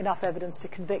enough evidence to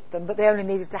convict them, but they only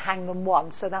needed to hang them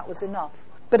once, so that was enough.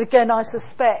 But again, I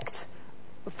suspect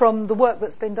from the work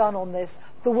that's been done on this,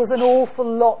 there was an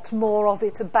awful lot more of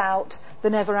it about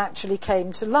than ever actually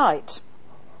came to light.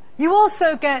 You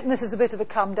also get, and this is a bit of a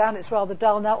come down, it's rather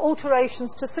dull now,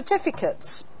 alterations to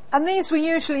certificates. And these were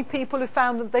usually people who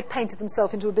found that they painted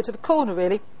themselves into a bit of a corner,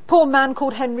 really. Poor man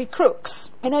called Henry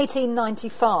Crooks. In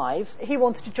 1895, he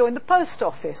wanted to join the post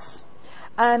office.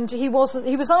 And he was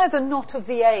either not of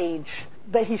the age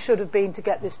that he should have been to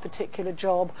get this particular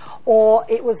job, or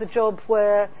it was a job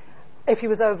where if he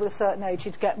was over a certain age,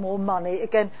 he'd get more money.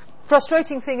 Again,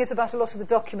 frustrating thing is about a lot of the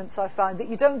documents I find that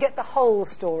you don't get the whole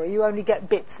story, you only get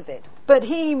bits of it. But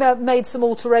he made some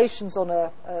alterations on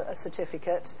a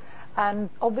certificate, and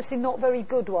obviously not very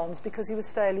good ones, because he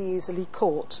was fairly easily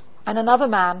caught. And another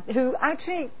man who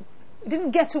actually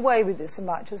didn't get away with this so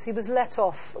much as he was let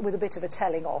off with a bit of a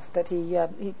telling off, but he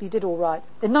did all right.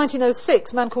 In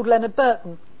 1906, a man called Leonard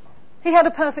Burton. He had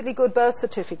a perfectly good birth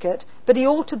certificate, but he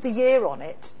altered the year on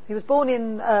it. He was born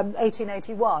in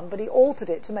 1881, but he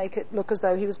altered it to make it look as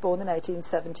though he was born in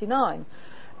 1879,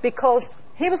 because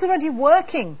he was already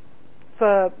working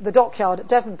for the dockyard at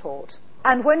Devonport.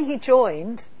 And when he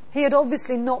joined, he had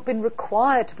obviously not been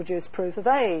required to produce proof of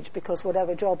age, because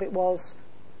whatever job it was,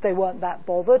 they weren't that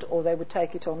bothered, or they would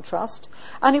take it on trust.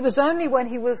 And it was only when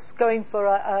he was going for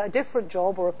a different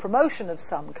job or a promotion of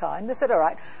some kind, they said, all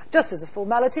right, just as a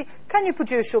formality, can you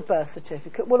produce your birth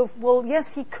certificate? Well,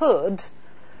 yes, he could,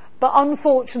 but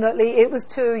unfortunately it was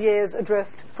 2 years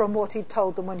adrift from what he'd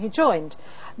told them when he joined.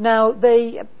 Now,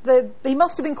 he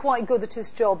must have been quite good at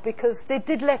his job, because they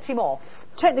did let him off.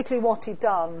 Technically what he'd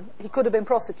done, he could have been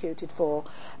prosecuted for,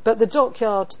 but the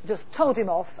dockyard just told him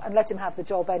off and let him have the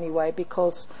job anyway,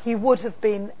 because he would have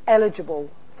been eligible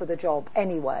for the job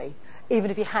anyway, even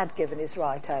if he had given his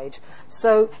right age.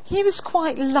 So he was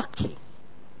quite lucky.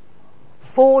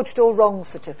 Forged or wrong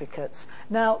certificates.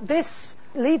 Now, this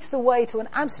leads the way to an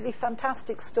absolutely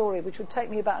fantastic story, which would take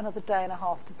me about another day and a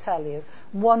half to tell you.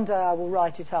 One day I will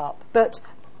write it up. But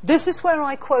this is where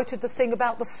I quoted the thing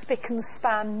about the spick and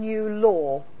span new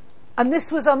law. And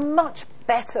this was a much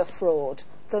better fraud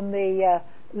than the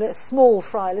small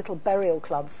fry little burial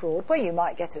club fraud, where you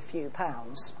might get a few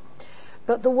pounds.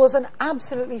 But there was an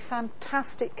absolutely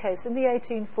fantastic case in the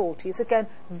 1840s, again,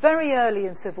 very early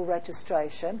in civil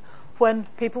registration, when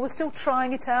people were still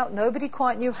trying it out, nobody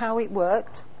quite knew how it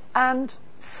worked, and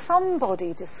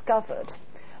somebody discovered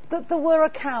that there were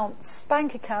accounts,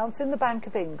 bank accounts in the Bank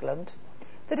of England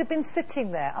that had been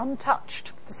sitting there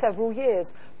untouched for several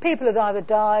years. People had either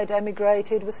died,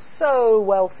 emigrated, were so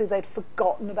wealthy they'd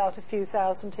forgotten about a few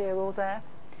thousand here or there,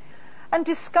 and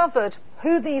discovered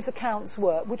who these accounts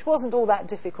were, which wasn't all that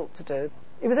difficult to do.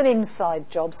 It was an inside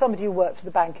job. Somebody who worked for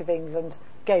the Bank of England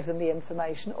gave them the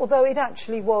information, although it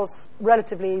actually was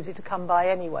relatively easy to come by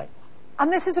anyway.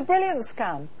 And this is a brilliant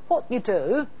scam. What you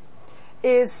do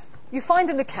is you find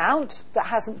an account that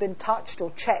hasn't been touched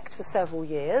or checked for several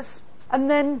years, and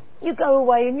then you go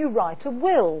away and you write a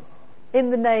will in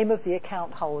the name of the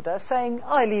account holder, saying,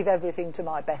 I leave everything to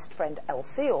my best friend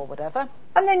Elsie, or whatever.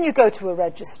 And then you go to a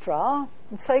registrar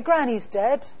and say, Granny's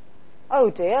dead, oh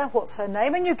dear, what's her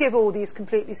name? And you give all these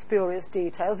completely spurious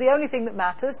details. The only thing that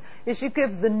matters is you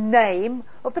give the name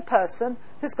of the person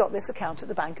who's got this account at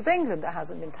the Bank of England that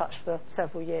hasn't been touched for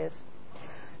several years.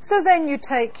 So then you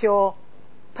take your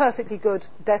perfectly good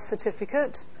death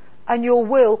certificate and your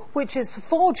will, which is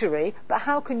forgery, but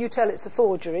how can you tell it's a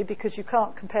forgery? Because you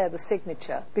can't compare the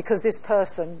signature, because this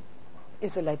person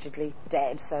is allegedly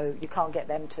dead, so you can't get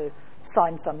them to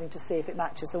sign something to see if it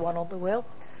matches the one on the will.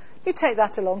 You take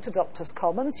that along to Doctors'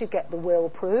 Commons, you get the will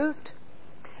proved,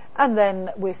 and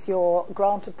then with your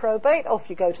grant of probate, off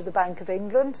you go to the Bank of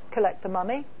England, collect the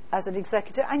money as an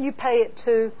executor, and you pay it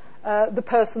to the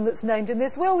person that's named in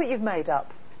this will that you've made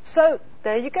up. So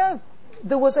there you go.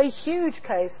 There was a huge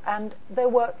case, and there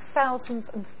were thousands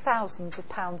and thousands of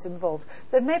pounds involved.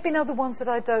 There may have been other ones that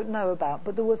I don't know about,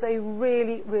 but there was a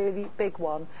really, really big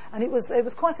one, and it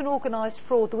was quite an organised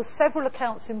fraud. There were several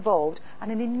accounts involved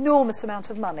and an enormous amount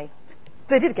of money.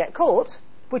 They did get caught,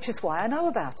 which is why I know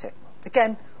about it.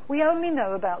 Again, we only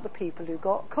know about the people who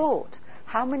got caught.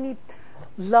 How many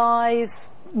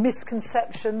lies,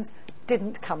 misconceptions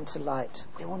didn't come to light?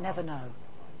 We will never know.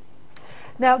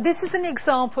 Now, this is an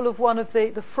example of one of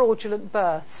the fraudulent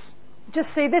births.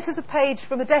 Just see, this is a page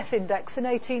from a death index in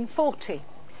 1840.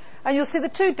 And you'll see the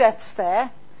two deaths there,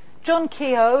 John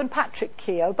Keogh and Patrick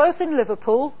Keogh, both in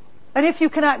Liverpool. And if you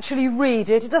can actually read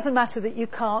it, it doesn't matter that you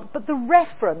can't, but the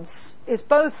reference is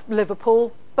both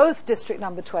Liverpool, both district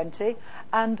number 20,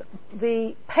 and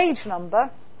the page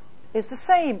number is the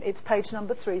same. It's page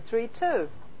number 332.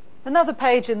 Another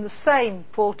page in the same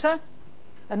quarter,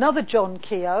 another John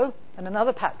Keogh, and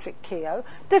another Patrick Keogh,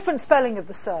 different spelling of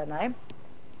the surname,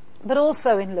 but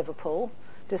also in Liverpool,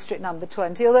 district number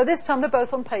 20, although this time they're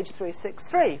both on page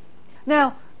 363.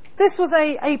 Now, this was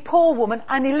a poor woman,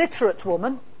 an illiterate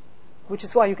woman, which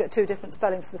is why you get two different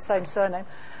spellings for the same surname.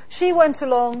 She went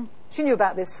along, she knew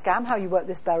about this scam, how you work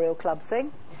this burial club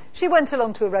thing. She went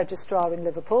along to a registrar in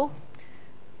Liverpool,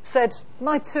 said,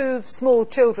 my two small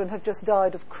children have just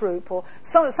died of croup, or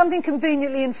something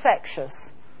conveniently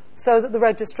infectious, so that the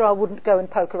registrar wouldn't go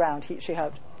and poke around, she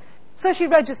hoped. So she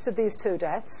registered these two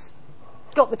deaths,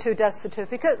 got the two death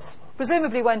certificates,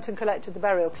 presumably went and collected the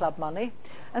burial club money,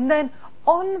 and then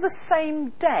on the same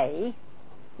day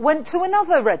went to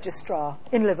another registrar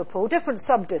in Liverpool, different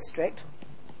sub-district,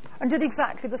 and did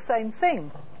exactly the same thing.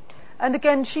 And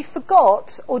again, she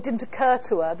forgot, or didn't occur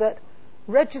to her, that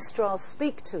registrars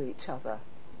speak to each other.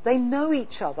 They know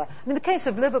each other. And in the case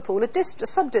of Liverpool, a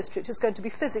sub-district is going to be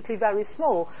physically very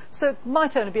small, so it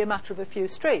might only be a matter of a few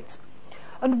streets.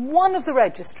 And one of the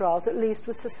registrars, at least,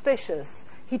 was suspicious.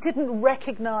 He didn't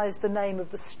recognise the name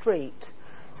of the street.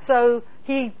 So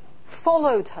he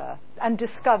followed her and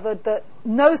discovered that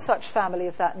no such family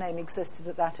of that name existed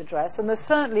at that address, and there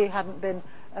certainly hadn't been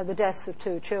the deaths of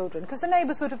two children, because the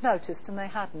neighbours would have noticed and they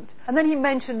hadn't. And then he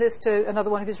mentioned this to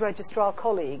another one of his registrar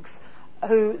colleagues,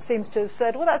 who seems to have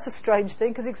said, well, that's a strange thing,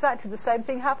 because exactly the same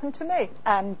thing happened to me.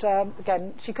 And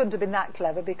again, she couldn't have been that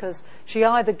clever, because she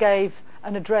either gave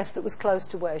an address that was close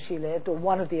to where she lived, or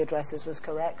one of the addresses was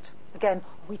correct. Again,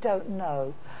 we don't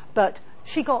know. But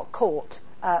she got caught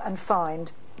and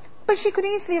fined. But she could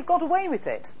easily have got away with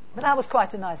it. But that was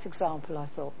quite a nice example, I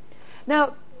thought.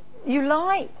 Now, you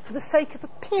lie for the sake of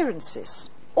appearances,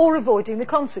 or avoiding the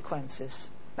consequences.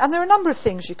 And there are a number of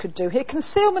things you could do here.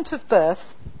 Concealment of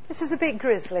birth. This is a bit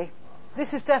grisly.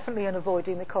 This is definitely an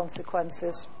avoiding the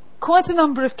consequences. Quite a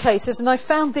number of cases, and I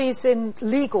found these in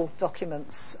legal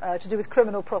documents to do with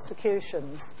criminal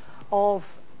prosecutions, of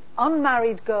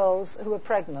unmarried girls who are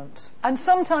pregnant and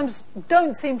sometimes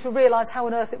don't seem to realise how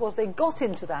on earth it was they got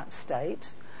into that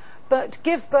state, but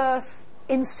give birth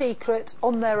in secret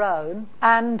on their own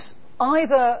and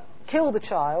either kill the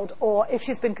child, or if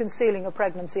she's been concealing a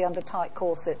pregnancy under tight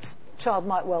corsets, the child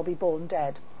might well be born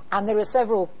dead. And there are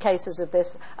several cases of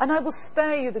this, and I will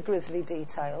spare you the grisly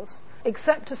details,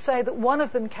 except to say that one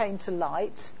of them came to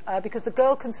light because the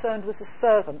girl concerned was a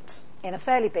servant in a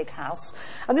fairly big house.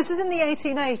 And this was in the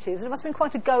 1880s, and it must have been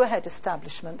quite a go-ahead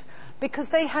establishment, because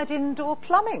they had indoor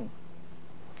plumbing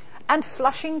and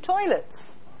flushing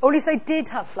toilets. Or at least they did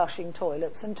have flushing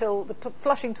toilets until the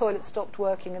flushing toilet stopped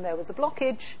working and there was a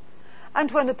blockage. And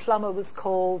when a plumber was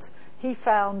called, he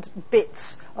found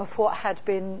bits of what had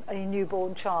been a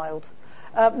newborn child.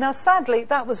 Now, sadly,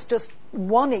 that was just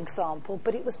one example,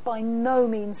 but it was by no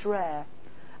means rare.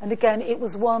 And again, it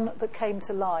was one that came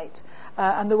to light,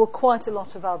 and there were quite a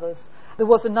lot of others. There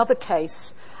was another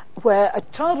case where a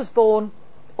child was born,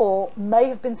 or may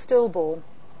have been stillborn.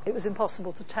 It was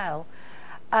impossible to tell.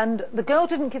 And the girl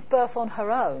didn't give birth on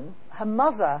her own. Her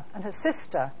mother and her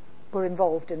sister were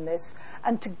involved in this,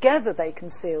 and together they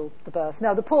concealed the birth.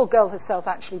 Now, the poor girl herself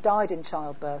actually died in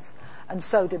childbirth, and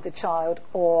so did the child,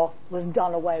 or was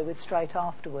done away with straight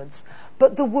afterwards.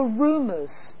 But there were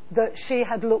rumours that she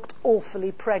had looked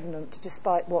awfully pregnant,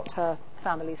 despite what her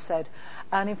family said.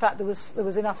 And in fact, there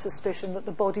was enough suspicion that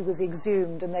the body was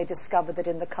exhumed, and they discovered that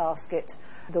in the casket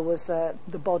there was the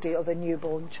body of a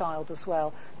newborn child as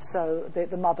well. So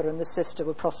the mother and the sister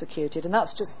were prosecuted, and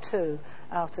that's just 2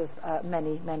 out of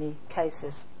many, many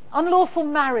cases. Unlawful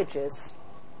marriages.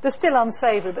 They're still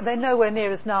unsavoury, but they're nowhere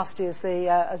near as nasty as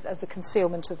the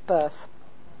concealment of birth.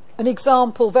 An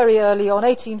example, very early on,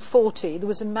 1840, there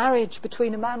was a marriage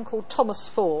between a man called Thomas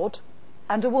Ford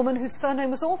and a woman whose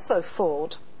surname was also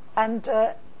Ford. And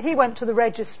he went to the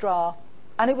registrar,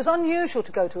 and it was unusual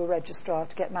to go to a registrar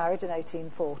to get married in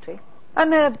 1840.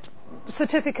 And a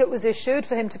certificate was issued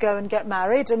for him to go and get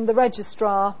married, and the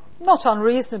registrar, not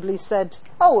unreasonably, said,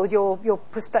 "Oh, well, your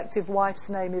prospective wife's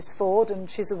name is Ford,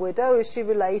 and she's a widow. Is she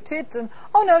related?" And,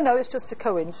 "Oh, no, it's just a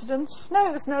coincidence." No,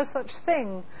 it was no such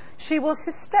thing. She was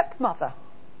his stepmother.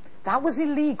 That was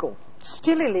illegal.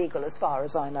 Still illegal as far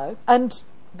as I know. And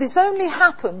this only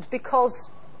happened because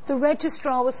the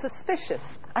registrar was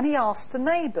suspicious, and he asked the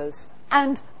neighbours,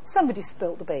 and somebody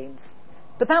spilt the beans.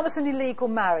 But that was an illegal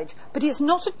marriage. But it's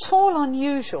not at all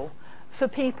unusual for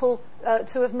people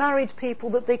to have married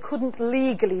people that they couldn't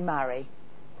legally marry.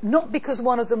 Not because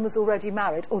one of them was already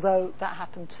married, although that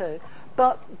happened too,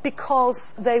 but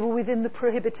because they were within the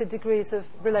prohibited degrees of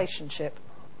relationship.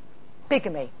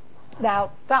 Bigamy.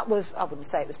 Now, that was, I wouldn't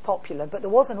say it was popular, but there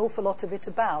was an awful lot of it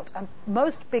about, and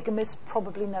most bigamists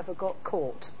probably never got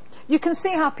caught. You can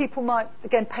see how people might,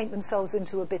 again, paint themselves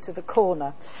into a bit of a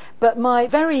corner. But my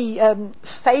very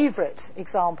favourite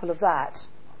example of that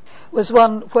was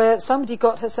one where somebody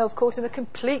got herself caught in a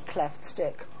complete cleft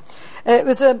stick. It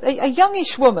was a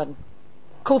youngish woman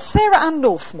called Sarah Ann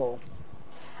Northmore,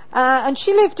 and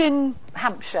she lived in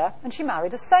Hampshire, and she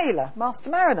married a sailor, master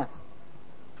mariner.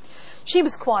 She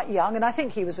was quite young, and I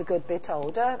think he was a good bit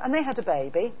older, and they had a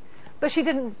baby. But she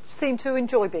didn't seem to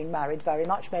enjoy being married very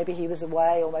much. Maybe he was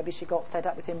away, or maybe she got fed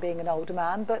up with him being an older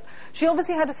man. But she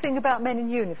obviously had a thing about men in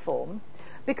uniform,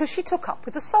 because she took up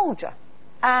with a soldier.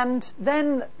 And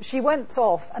then she went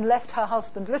off and left her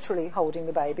husband literally holding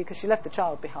the baby, because she left the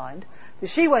child behind. So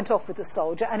she went off with the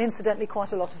soldier, and incidentally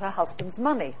quite a lot of her husband's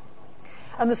money.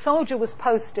 And the soldier was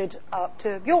posted up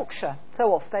to Yorkshire,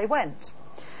 so off they went.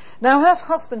 Now, her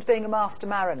husband, being a master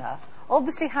mariner,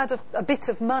 obviously had a bit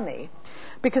of money,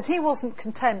 because he wasn't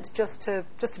content just to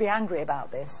be angry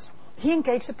about this. He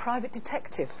engaged a private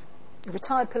detective, a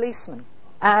retired policeman.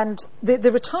 And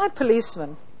the retired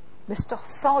policeman, Mr.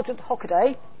 Sergeant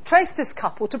Hockaday, traced this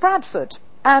couple to Bradford.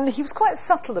 And he was quite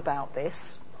subtle about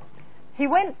this. He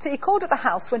called at the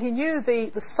house when he knew the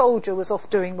soldier was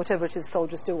off doing whatever it is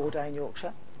soldiers do all day in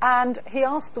Yorkshire. And he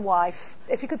asked the wife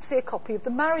if he could see a copy of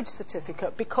the marriage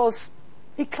certificate, because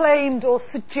he claimed or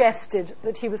suggested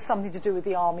that he was something to do with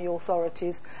the army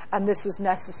authorities, and this was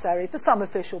necessary for some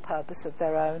official purpose of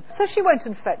their own. So she went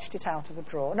and fetched it out of a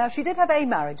drawer. Now, she did have a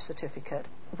marriage certificate,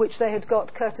 which they had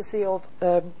got courtesy of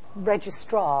a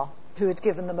registrar who had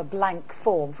given them a blank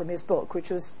form from his book, which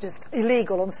was just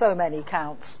illegal on so many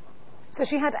counts. So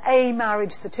she had a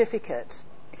marriage certificate.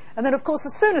 And then, of course,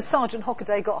 as soon as Sergeant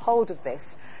Hockaday got hold of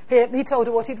this, he told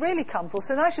her what he'd really come for.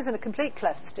 So now she's in a complete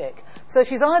cleft stick. So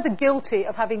she's either guilty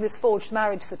of having this forged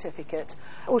marriage certificate,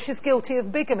 or she's guilty of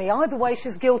bigamy. Either way,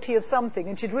 she's guilty of something,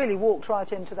 and she'd really walked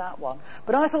right into that one.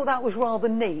 But I thought that was rather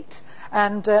neat.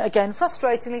 And again,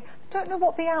 frustratingly, don't know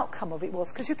what the outcome of it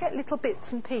was, because you get little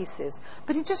bits and pieces.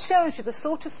 But it just shows you the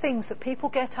sort of things that people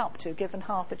get up to, given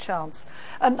half a chance.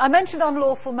 I mentioned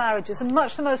unlawful marriages, and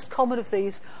much the most common of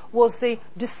these was the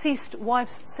deceased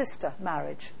wife's sister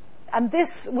marriage. And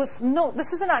this was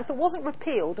an act that wasn't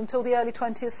repealed until the early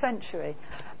 20th century.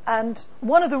 And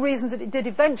one of the reasons that it did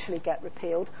eventually get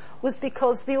repealed was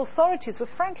because the authorities were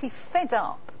frankly fed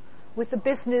up with the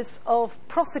business of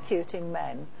prosecuting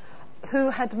men who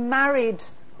had married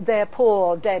their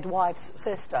poor dead wife's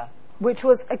sister, which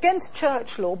was against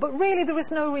church law, but really there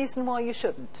is no reason why you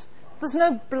shouldn't. There's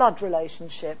no blood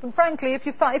relationship. And frankly, if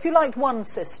you liked one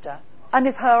sister,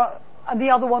 and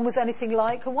the other one was anything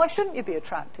like her, why shouldn't you be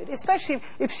attracted? Especially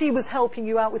if she was helping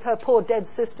you out with her poor dead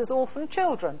sister's orphan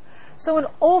children. So an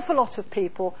awful lot of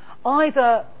people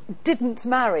either didn't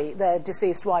marry their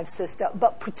deceased wife's sister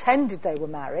but pretended they were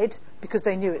married because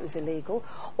they knew it was illegal,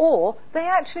 or they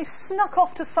actually snuck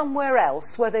off to somewhere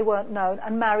else where they weren't known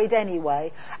and married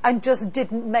anyway, and just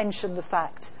didn't mention the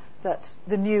fact that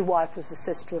the new wife was the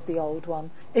sister of the old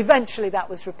one. Eventually that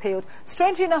was repealed.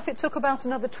 Strangely enough, it took about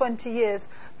another 20 years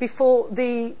before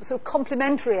the sort of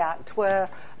complementary act where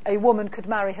a woman could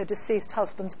marry her deceased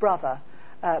husband's brother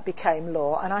became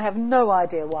law, and I have no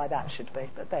idea why that should be,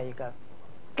 but there you go.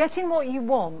 Getting what you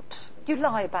want, you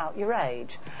lie about your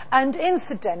age. And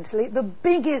incidentally, the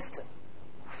biggest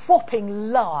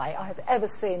whopping lie I have ever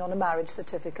seen on a marriage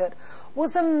certificate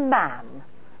was a man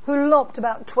who lopped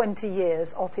about 20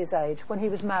 years off his age when he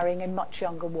was marrying a much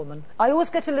younger woman. I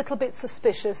always get a little bit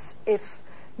suspicious if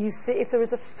there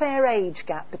is a fair age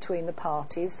gap between the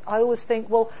parties. I always think,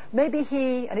 well, maybe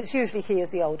he, and it's usually he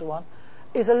is the older one,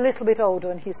 is a little bit older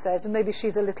than he says, and maybe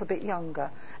she's a little bit younger.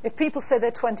 If people say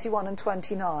they're 21 and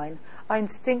 29, I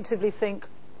instinctively think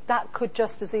that could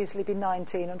just as easily be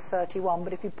 19 and 31,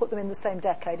 but if you put them in the same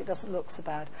decade, it doesn't look so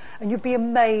bad. And you'd be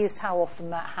amazed how often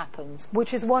that happens,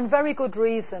 which is one very good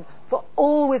reason for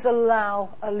always allow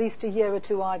at least a year or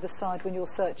two either side when you're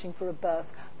searching for a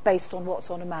birth, based on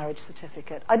what's on a marriage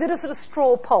certificate. I did a sort of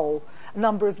straw poll a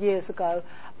number of years ago,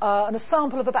 and a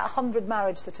sample of about 100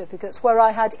 marriage certificates where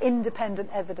I had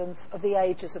independent evidence of the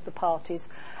ages of the parties,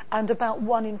 and about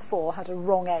 1 in 4 had a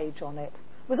wrong age on it.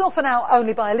 It was often out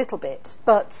only by a little bit,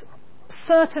 but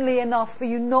certainly enough for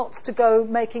you not to go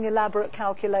making elaborate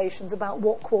calculations about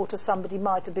what quarter somebody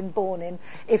might have been born in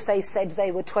if they said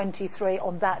they were 23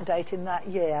 on that date in that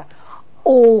year.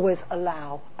 Always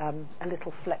allow a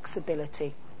little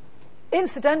flexibility.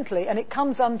 Incidentally, and it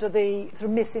comes under the sort of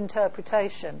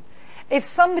misinterpretation, if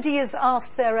somebody is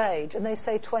asked their age and they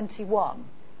say 21,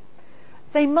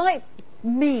 they might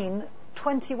mean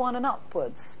 21 and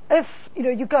upwards. If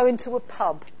you go into a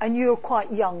pub and you're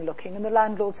quite young looking and the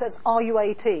landlord says, "Are you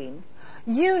 18?"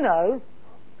 You know,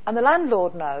 and the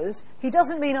landlord knows, he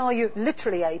doesn't mean are you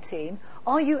literally 18,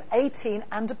 are you 18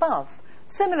 and above?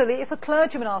 Similarly, if a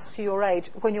clergyman asks you your age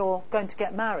when you're going to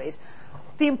get married,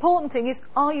 the important thing is,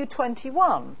 are you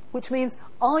 21? Which means,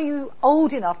 are you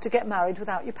old enough to get married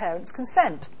without your parents'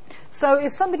 consent? So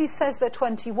if somebody says they're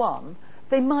 21,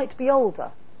 they might be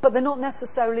older, but they're not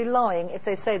necessarily lying if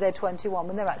they say they're 21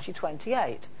 when they're actually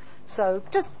 28. So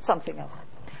just something else.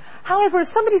 However, if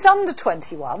somebody's under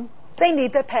 21, they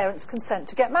need their parents' consent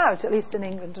to get married, at least in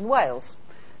England and Wales.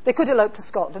 They could elope to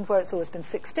Scotland, where it's always been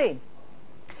 16.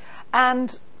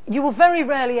 And you will very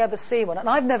rarely ever see one, and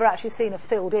I've never actually seen a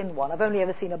filled-in one. I've only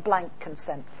ever seen a blank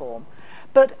consent form.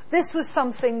 But this was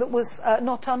something that was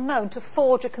not unknown, to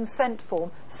forge a consent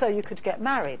form so you could get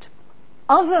married.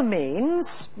 Other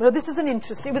means, well, this is an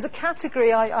interesting, it was a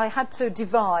category I had to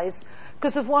devise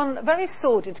because of one very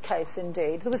sordid case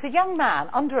indeed. There was a young man,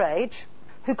 underage,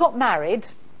 who got married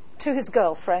to his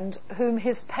girlfriend, whom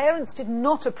his parents did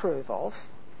not approve of.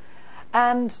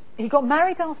 And he got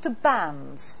married after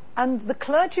banns. And the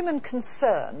clergyman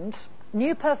concerned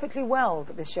knew perfectly well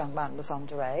that this young man was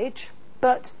underage,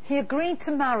 but he agreed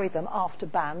to marry them after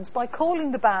banns by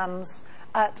calling the banns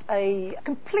at a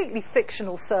completely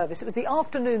fictional service. It was the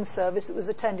afternoon service that was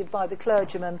attended by the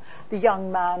clergyman, the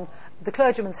young man, the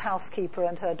clergyman's housekeeper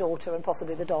and her daughter, and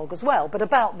possibly the dog as well, but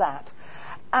about that.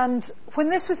 And when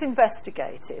this was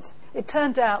investigated, it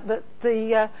turned out that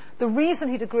the reason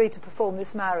he'd agreed to perform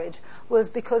this marriage was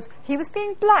because he was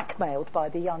being blackmailed by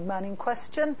the young man in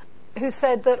question, who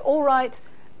said that, all right,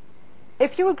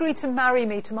 if you agree to marry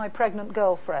me to my pregnant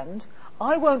girlfriend,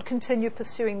 I won't continue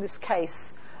pursuing this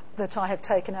case that I have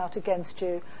taken out against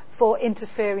you for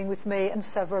interfering with me and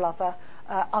several other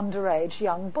underage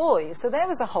young boys. So there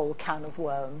was a whole can of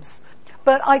worms.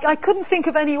 But I couldn't think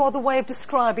of any other way of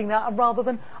describing that rather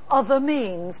than other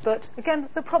means. But again,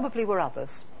 there probably were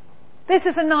others. This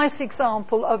is a nice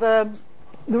example of the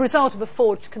result of a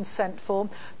forged consent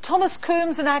form. Thomas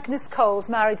Coombs and Agnes Coles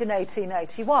married in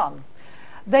 1881.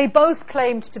 They both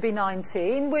claimed to be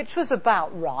 19, which was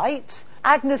about right.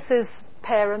 Agnes's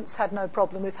parents had no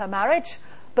problem with her marriage,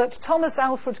 but Thomas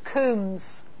Alfred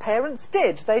Coombs' parents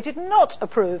did. They did not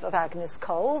approve of Agnes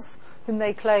Coles, whom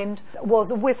they claimed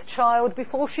was with child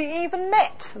before she even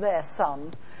met their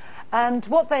son. And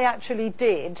what they actually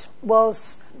did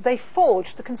was they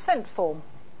forged the consent form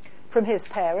from his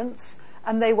parents,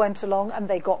 and they went along and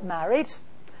they got married.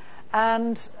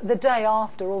 And the day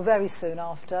after, or very soon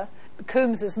after,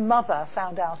 Coombs's mother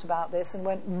found out about this and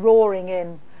went roaring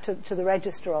in to the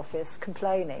register office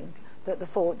complaining that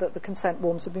the consent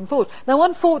forms had been forged. Now,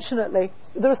 unfortunately,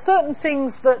 there are certain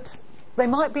things that they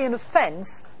might be an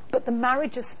offence, but the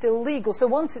marriage is still legal. So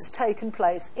once it's taken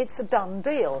place, it's a done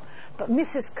deal. But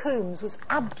Mrs. Coombs was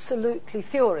absolutely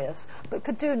furious, but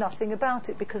could do nothing about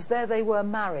it because there they were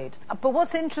married. But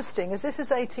what's interesting is this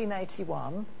is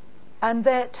 1881. And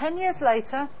 10 years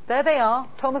later, there they are,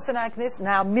 Thomas and Agnes,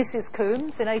 now Mrs.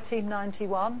 Coombs, in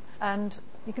 1891. And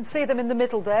you can see them in the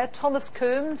middle there. Thomas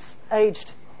Coombs,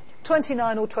 aged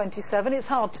 29 or 27. It's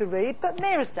hard to read, but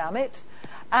near as damn it.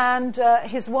 And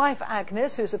his wife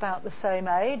Agnes, who's about the same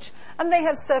age. And they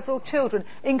have several children,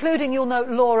 including, you'll note,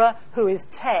 Laura, who is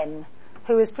 10.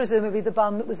 Who is presumably the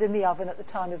bun that was in the oven at the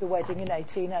time of the wedding in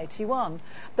 1881.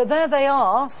 But there they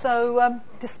are. So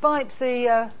despite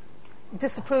the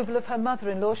disapproval of her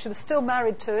mother-in-law, she was still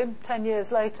married to him 10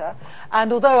 years later.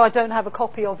 And although I don't have a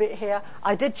copy of it here,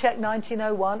 I did check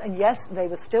 1901, and yes, they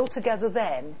were still together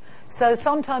then. So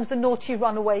sometimes the naughty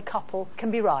runaway couple can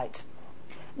be right.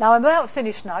 Now, I'm about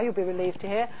finished now, you'll be relieved to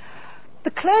hear.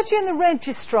 The clergy and the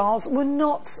registrars were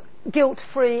not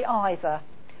guilt-free either.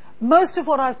 Most of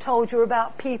what I've told you are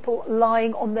about people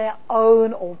lying on their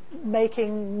own or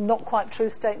making not quite true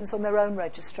statements on their own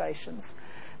registrations.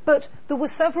 But there were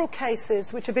several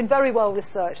cases which have been very well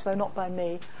researched, though not by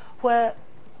me, where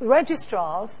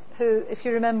registrars, who, if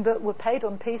you remember, were paid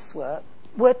on piecework,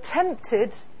 were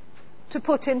tempted to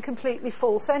put in completely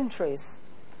false entries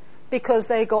because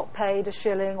they got paid a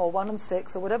shilling or 1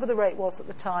 6 or whatever the rate was at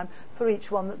the time for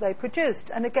each one that they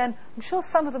produced. And again, I'm sure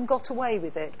some of them got away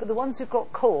with it, but the ones who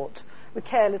got caught were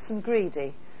careless and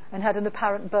greedy and had an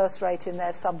apparent birth rate in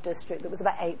their sub-district that was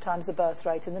about 8 times the birth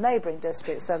rate in the neighbouring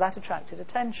district, so that attracted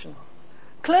attention.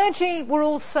 Clergy were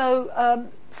also,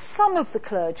 some of the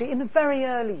clergy in the very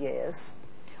early years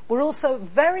were also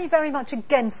very, very much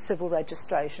against civil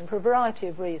registration for a variety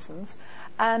of reasons,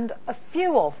 and a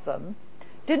few of them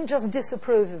didn't just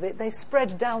disapprove of it, they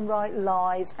spread downright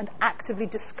lies and actively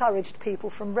discouraged people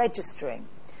from registering.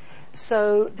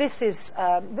 So this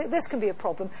can be a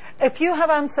problem. If you have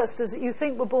ancestors that you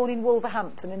think were born in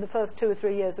Wolverhampton in the first 2 or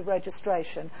 3 years of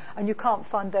registration and you can't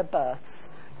find their births,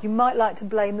 you might like to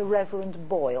blame the Reverend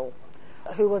Boyle,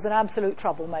 who was an absolute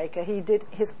troublemaker. He did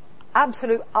his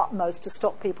absolute utmost to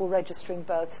stop people registering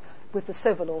births with the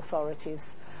civil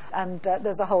authorities. And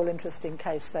there's a whole interesting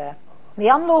case there. The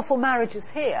unlawful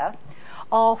marriages here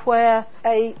are where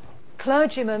a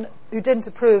clergyman who didn't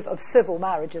approve of civil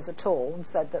marriages at all and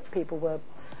said that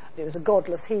it was a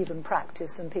godless heathen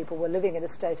practice and people were living in a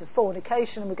state of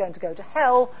fornication and were going to go to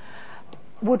hell,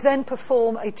 would then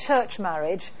perform a church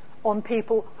marriage on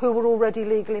people who were already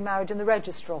legally married in the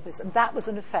register office, and that was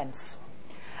an offence.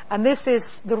 And this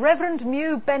is the Reverend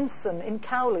Mew Benson in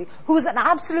Cowley, who was an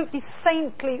absolutely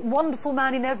saintly, wonderful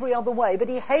man in every other way, but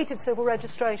he hated civil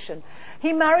registration.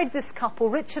 He married this couple,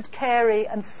 Richard Carey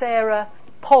and Sarah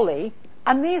Polly,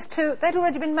 and these two, they'd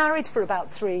already been married for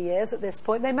about 3 years at this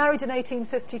point. They married in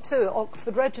 1852 at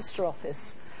Oxford Register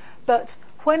Office. But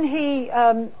when he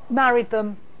married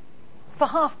them for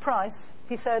half price,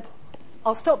 he said,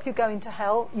 I'll stop you going to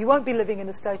hell. You won't be living in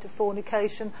a state of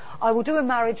fornication. I will do a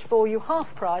marriage for you,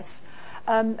 half price.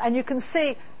 And you can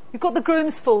see, you've got the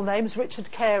groom's full name, is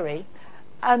Richard Carey.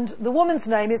 And the woman's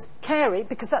name is Carey,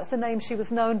 because that's the name she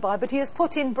was known by. But he has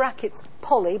put in brackets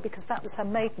Polly, because that was her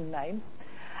maiden name.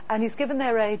 And he's given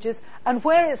their ages. And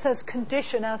where it says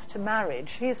condition as to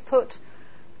marriage, he has put,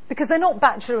 because they're not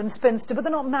bachelor and spinster, but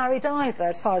they're not married either,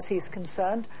 as far as he's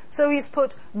concerned. So he's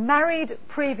put married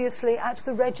previously at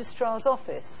the registrar's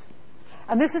office.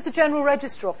 And this is the General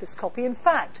Register Office copy. In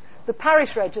fact, the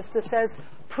parish register says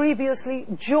previously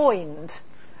joined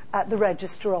at the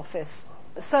register office.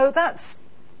 So that's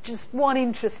just one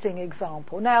interesting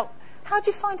example. Now, how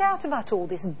do you find out about all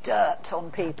this dirt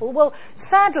on people? Well,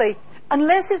 sadly,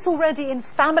 unless it's already in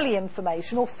family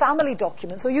information or family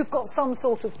documents, or you've got some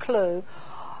sort of clue,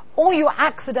 or you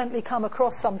accidentally come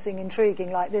across something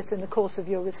intriguing like this in the course of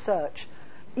your research,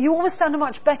 you always stand a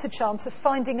much better chance of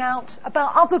finding out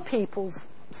about other people's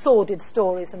sordid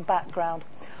stories and background.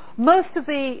 Most of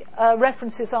the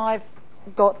references I've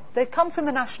got, they've come from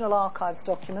the National Archives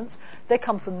documents, they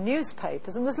come from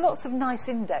newspapers, and there's lots of nice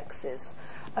indexes.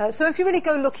 So if you really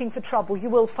go looking for trouble, you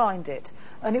will find it.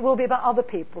 And it will be about other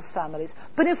people's families.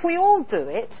 But if we all do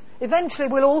it, eventually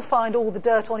we'll all find all the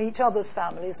dirt on each other's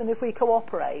families. And if we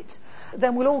cooperate,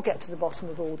 then we'll all get to the bottom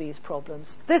of all these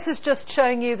problems. This is just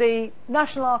showing you the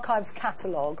National Archives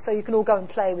catalogue, so you can all go and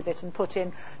play with it and put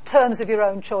in terms of your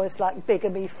own choice, like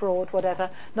bigamy, fraud,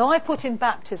 whatever. Now, I put in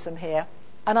baptism here,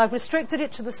 and I've restricted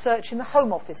it to the search in the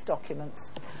Home Office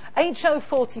documents.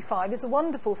 HO45 is a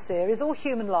wonderful series, all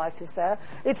human life is there.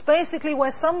 It's basically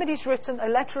where somebody's written a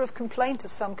letter of complaint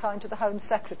of some kind to the Home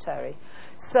Secretary.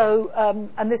 So,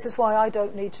 and this is why I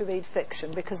don't need to read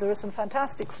fiction, because there are some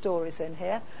fantastic stories in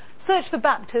here. Search for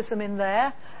baptism in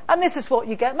there, and this is what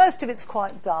you get. Most of it's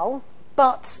quite dull,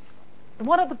 but The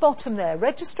one at the bottom there,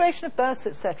 registration of births,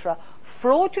 etc.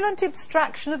 Fraudulent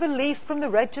abstraction of a leaf from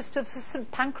the registers of St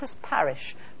Pancras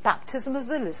Parish. Baptism of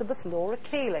Elizabeth Laura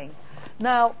Keeling.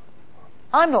 Now,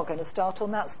 I'm not going to start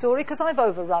on that story because I've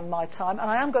overrun my time and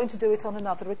I am going to do it on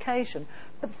another occasion.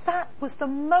 But that was the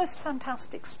most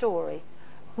fantastic story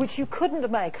which you couldn't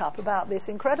make up about this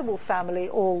incredible family.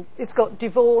 It's got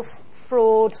divorce,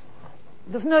 fraud,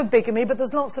 there's no bigamy, but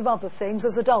there's lots of other things.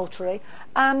 There's adultery.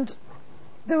 And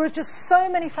there are just so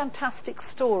many fantastic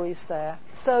stories there.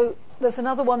 So there's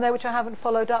another one there which I haven't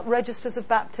followed up, registers of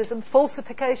baptism,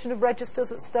 falsification of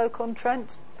registers at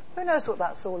Stoke-on-Trent. Who knows what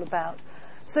that's all about?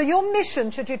 So your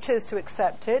mission, should you choose to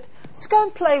accept it, is to go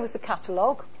and play with the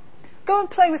catalogue, go and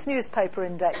play with newspaper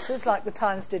indexes like the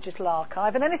Times Digital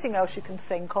Archive and anything else you can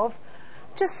think of.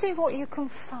 Just see what you can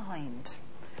find.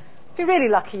 If you're really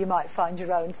lucky, you might find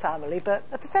your own family, but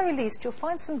at the very least, you'll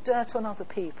find some dirt on other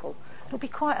people. It'll be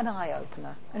quite an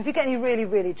eye-opener. And if you get any really,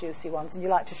 really juicy ones and you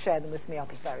like to share them with me, I'll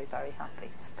be very, very happy.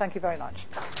 Thank you very much.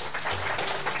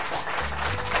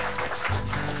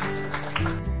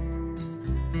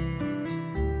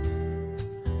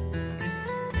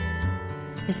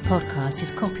 This podcast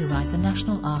is copyright the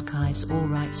National Archives, all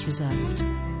rights reserved.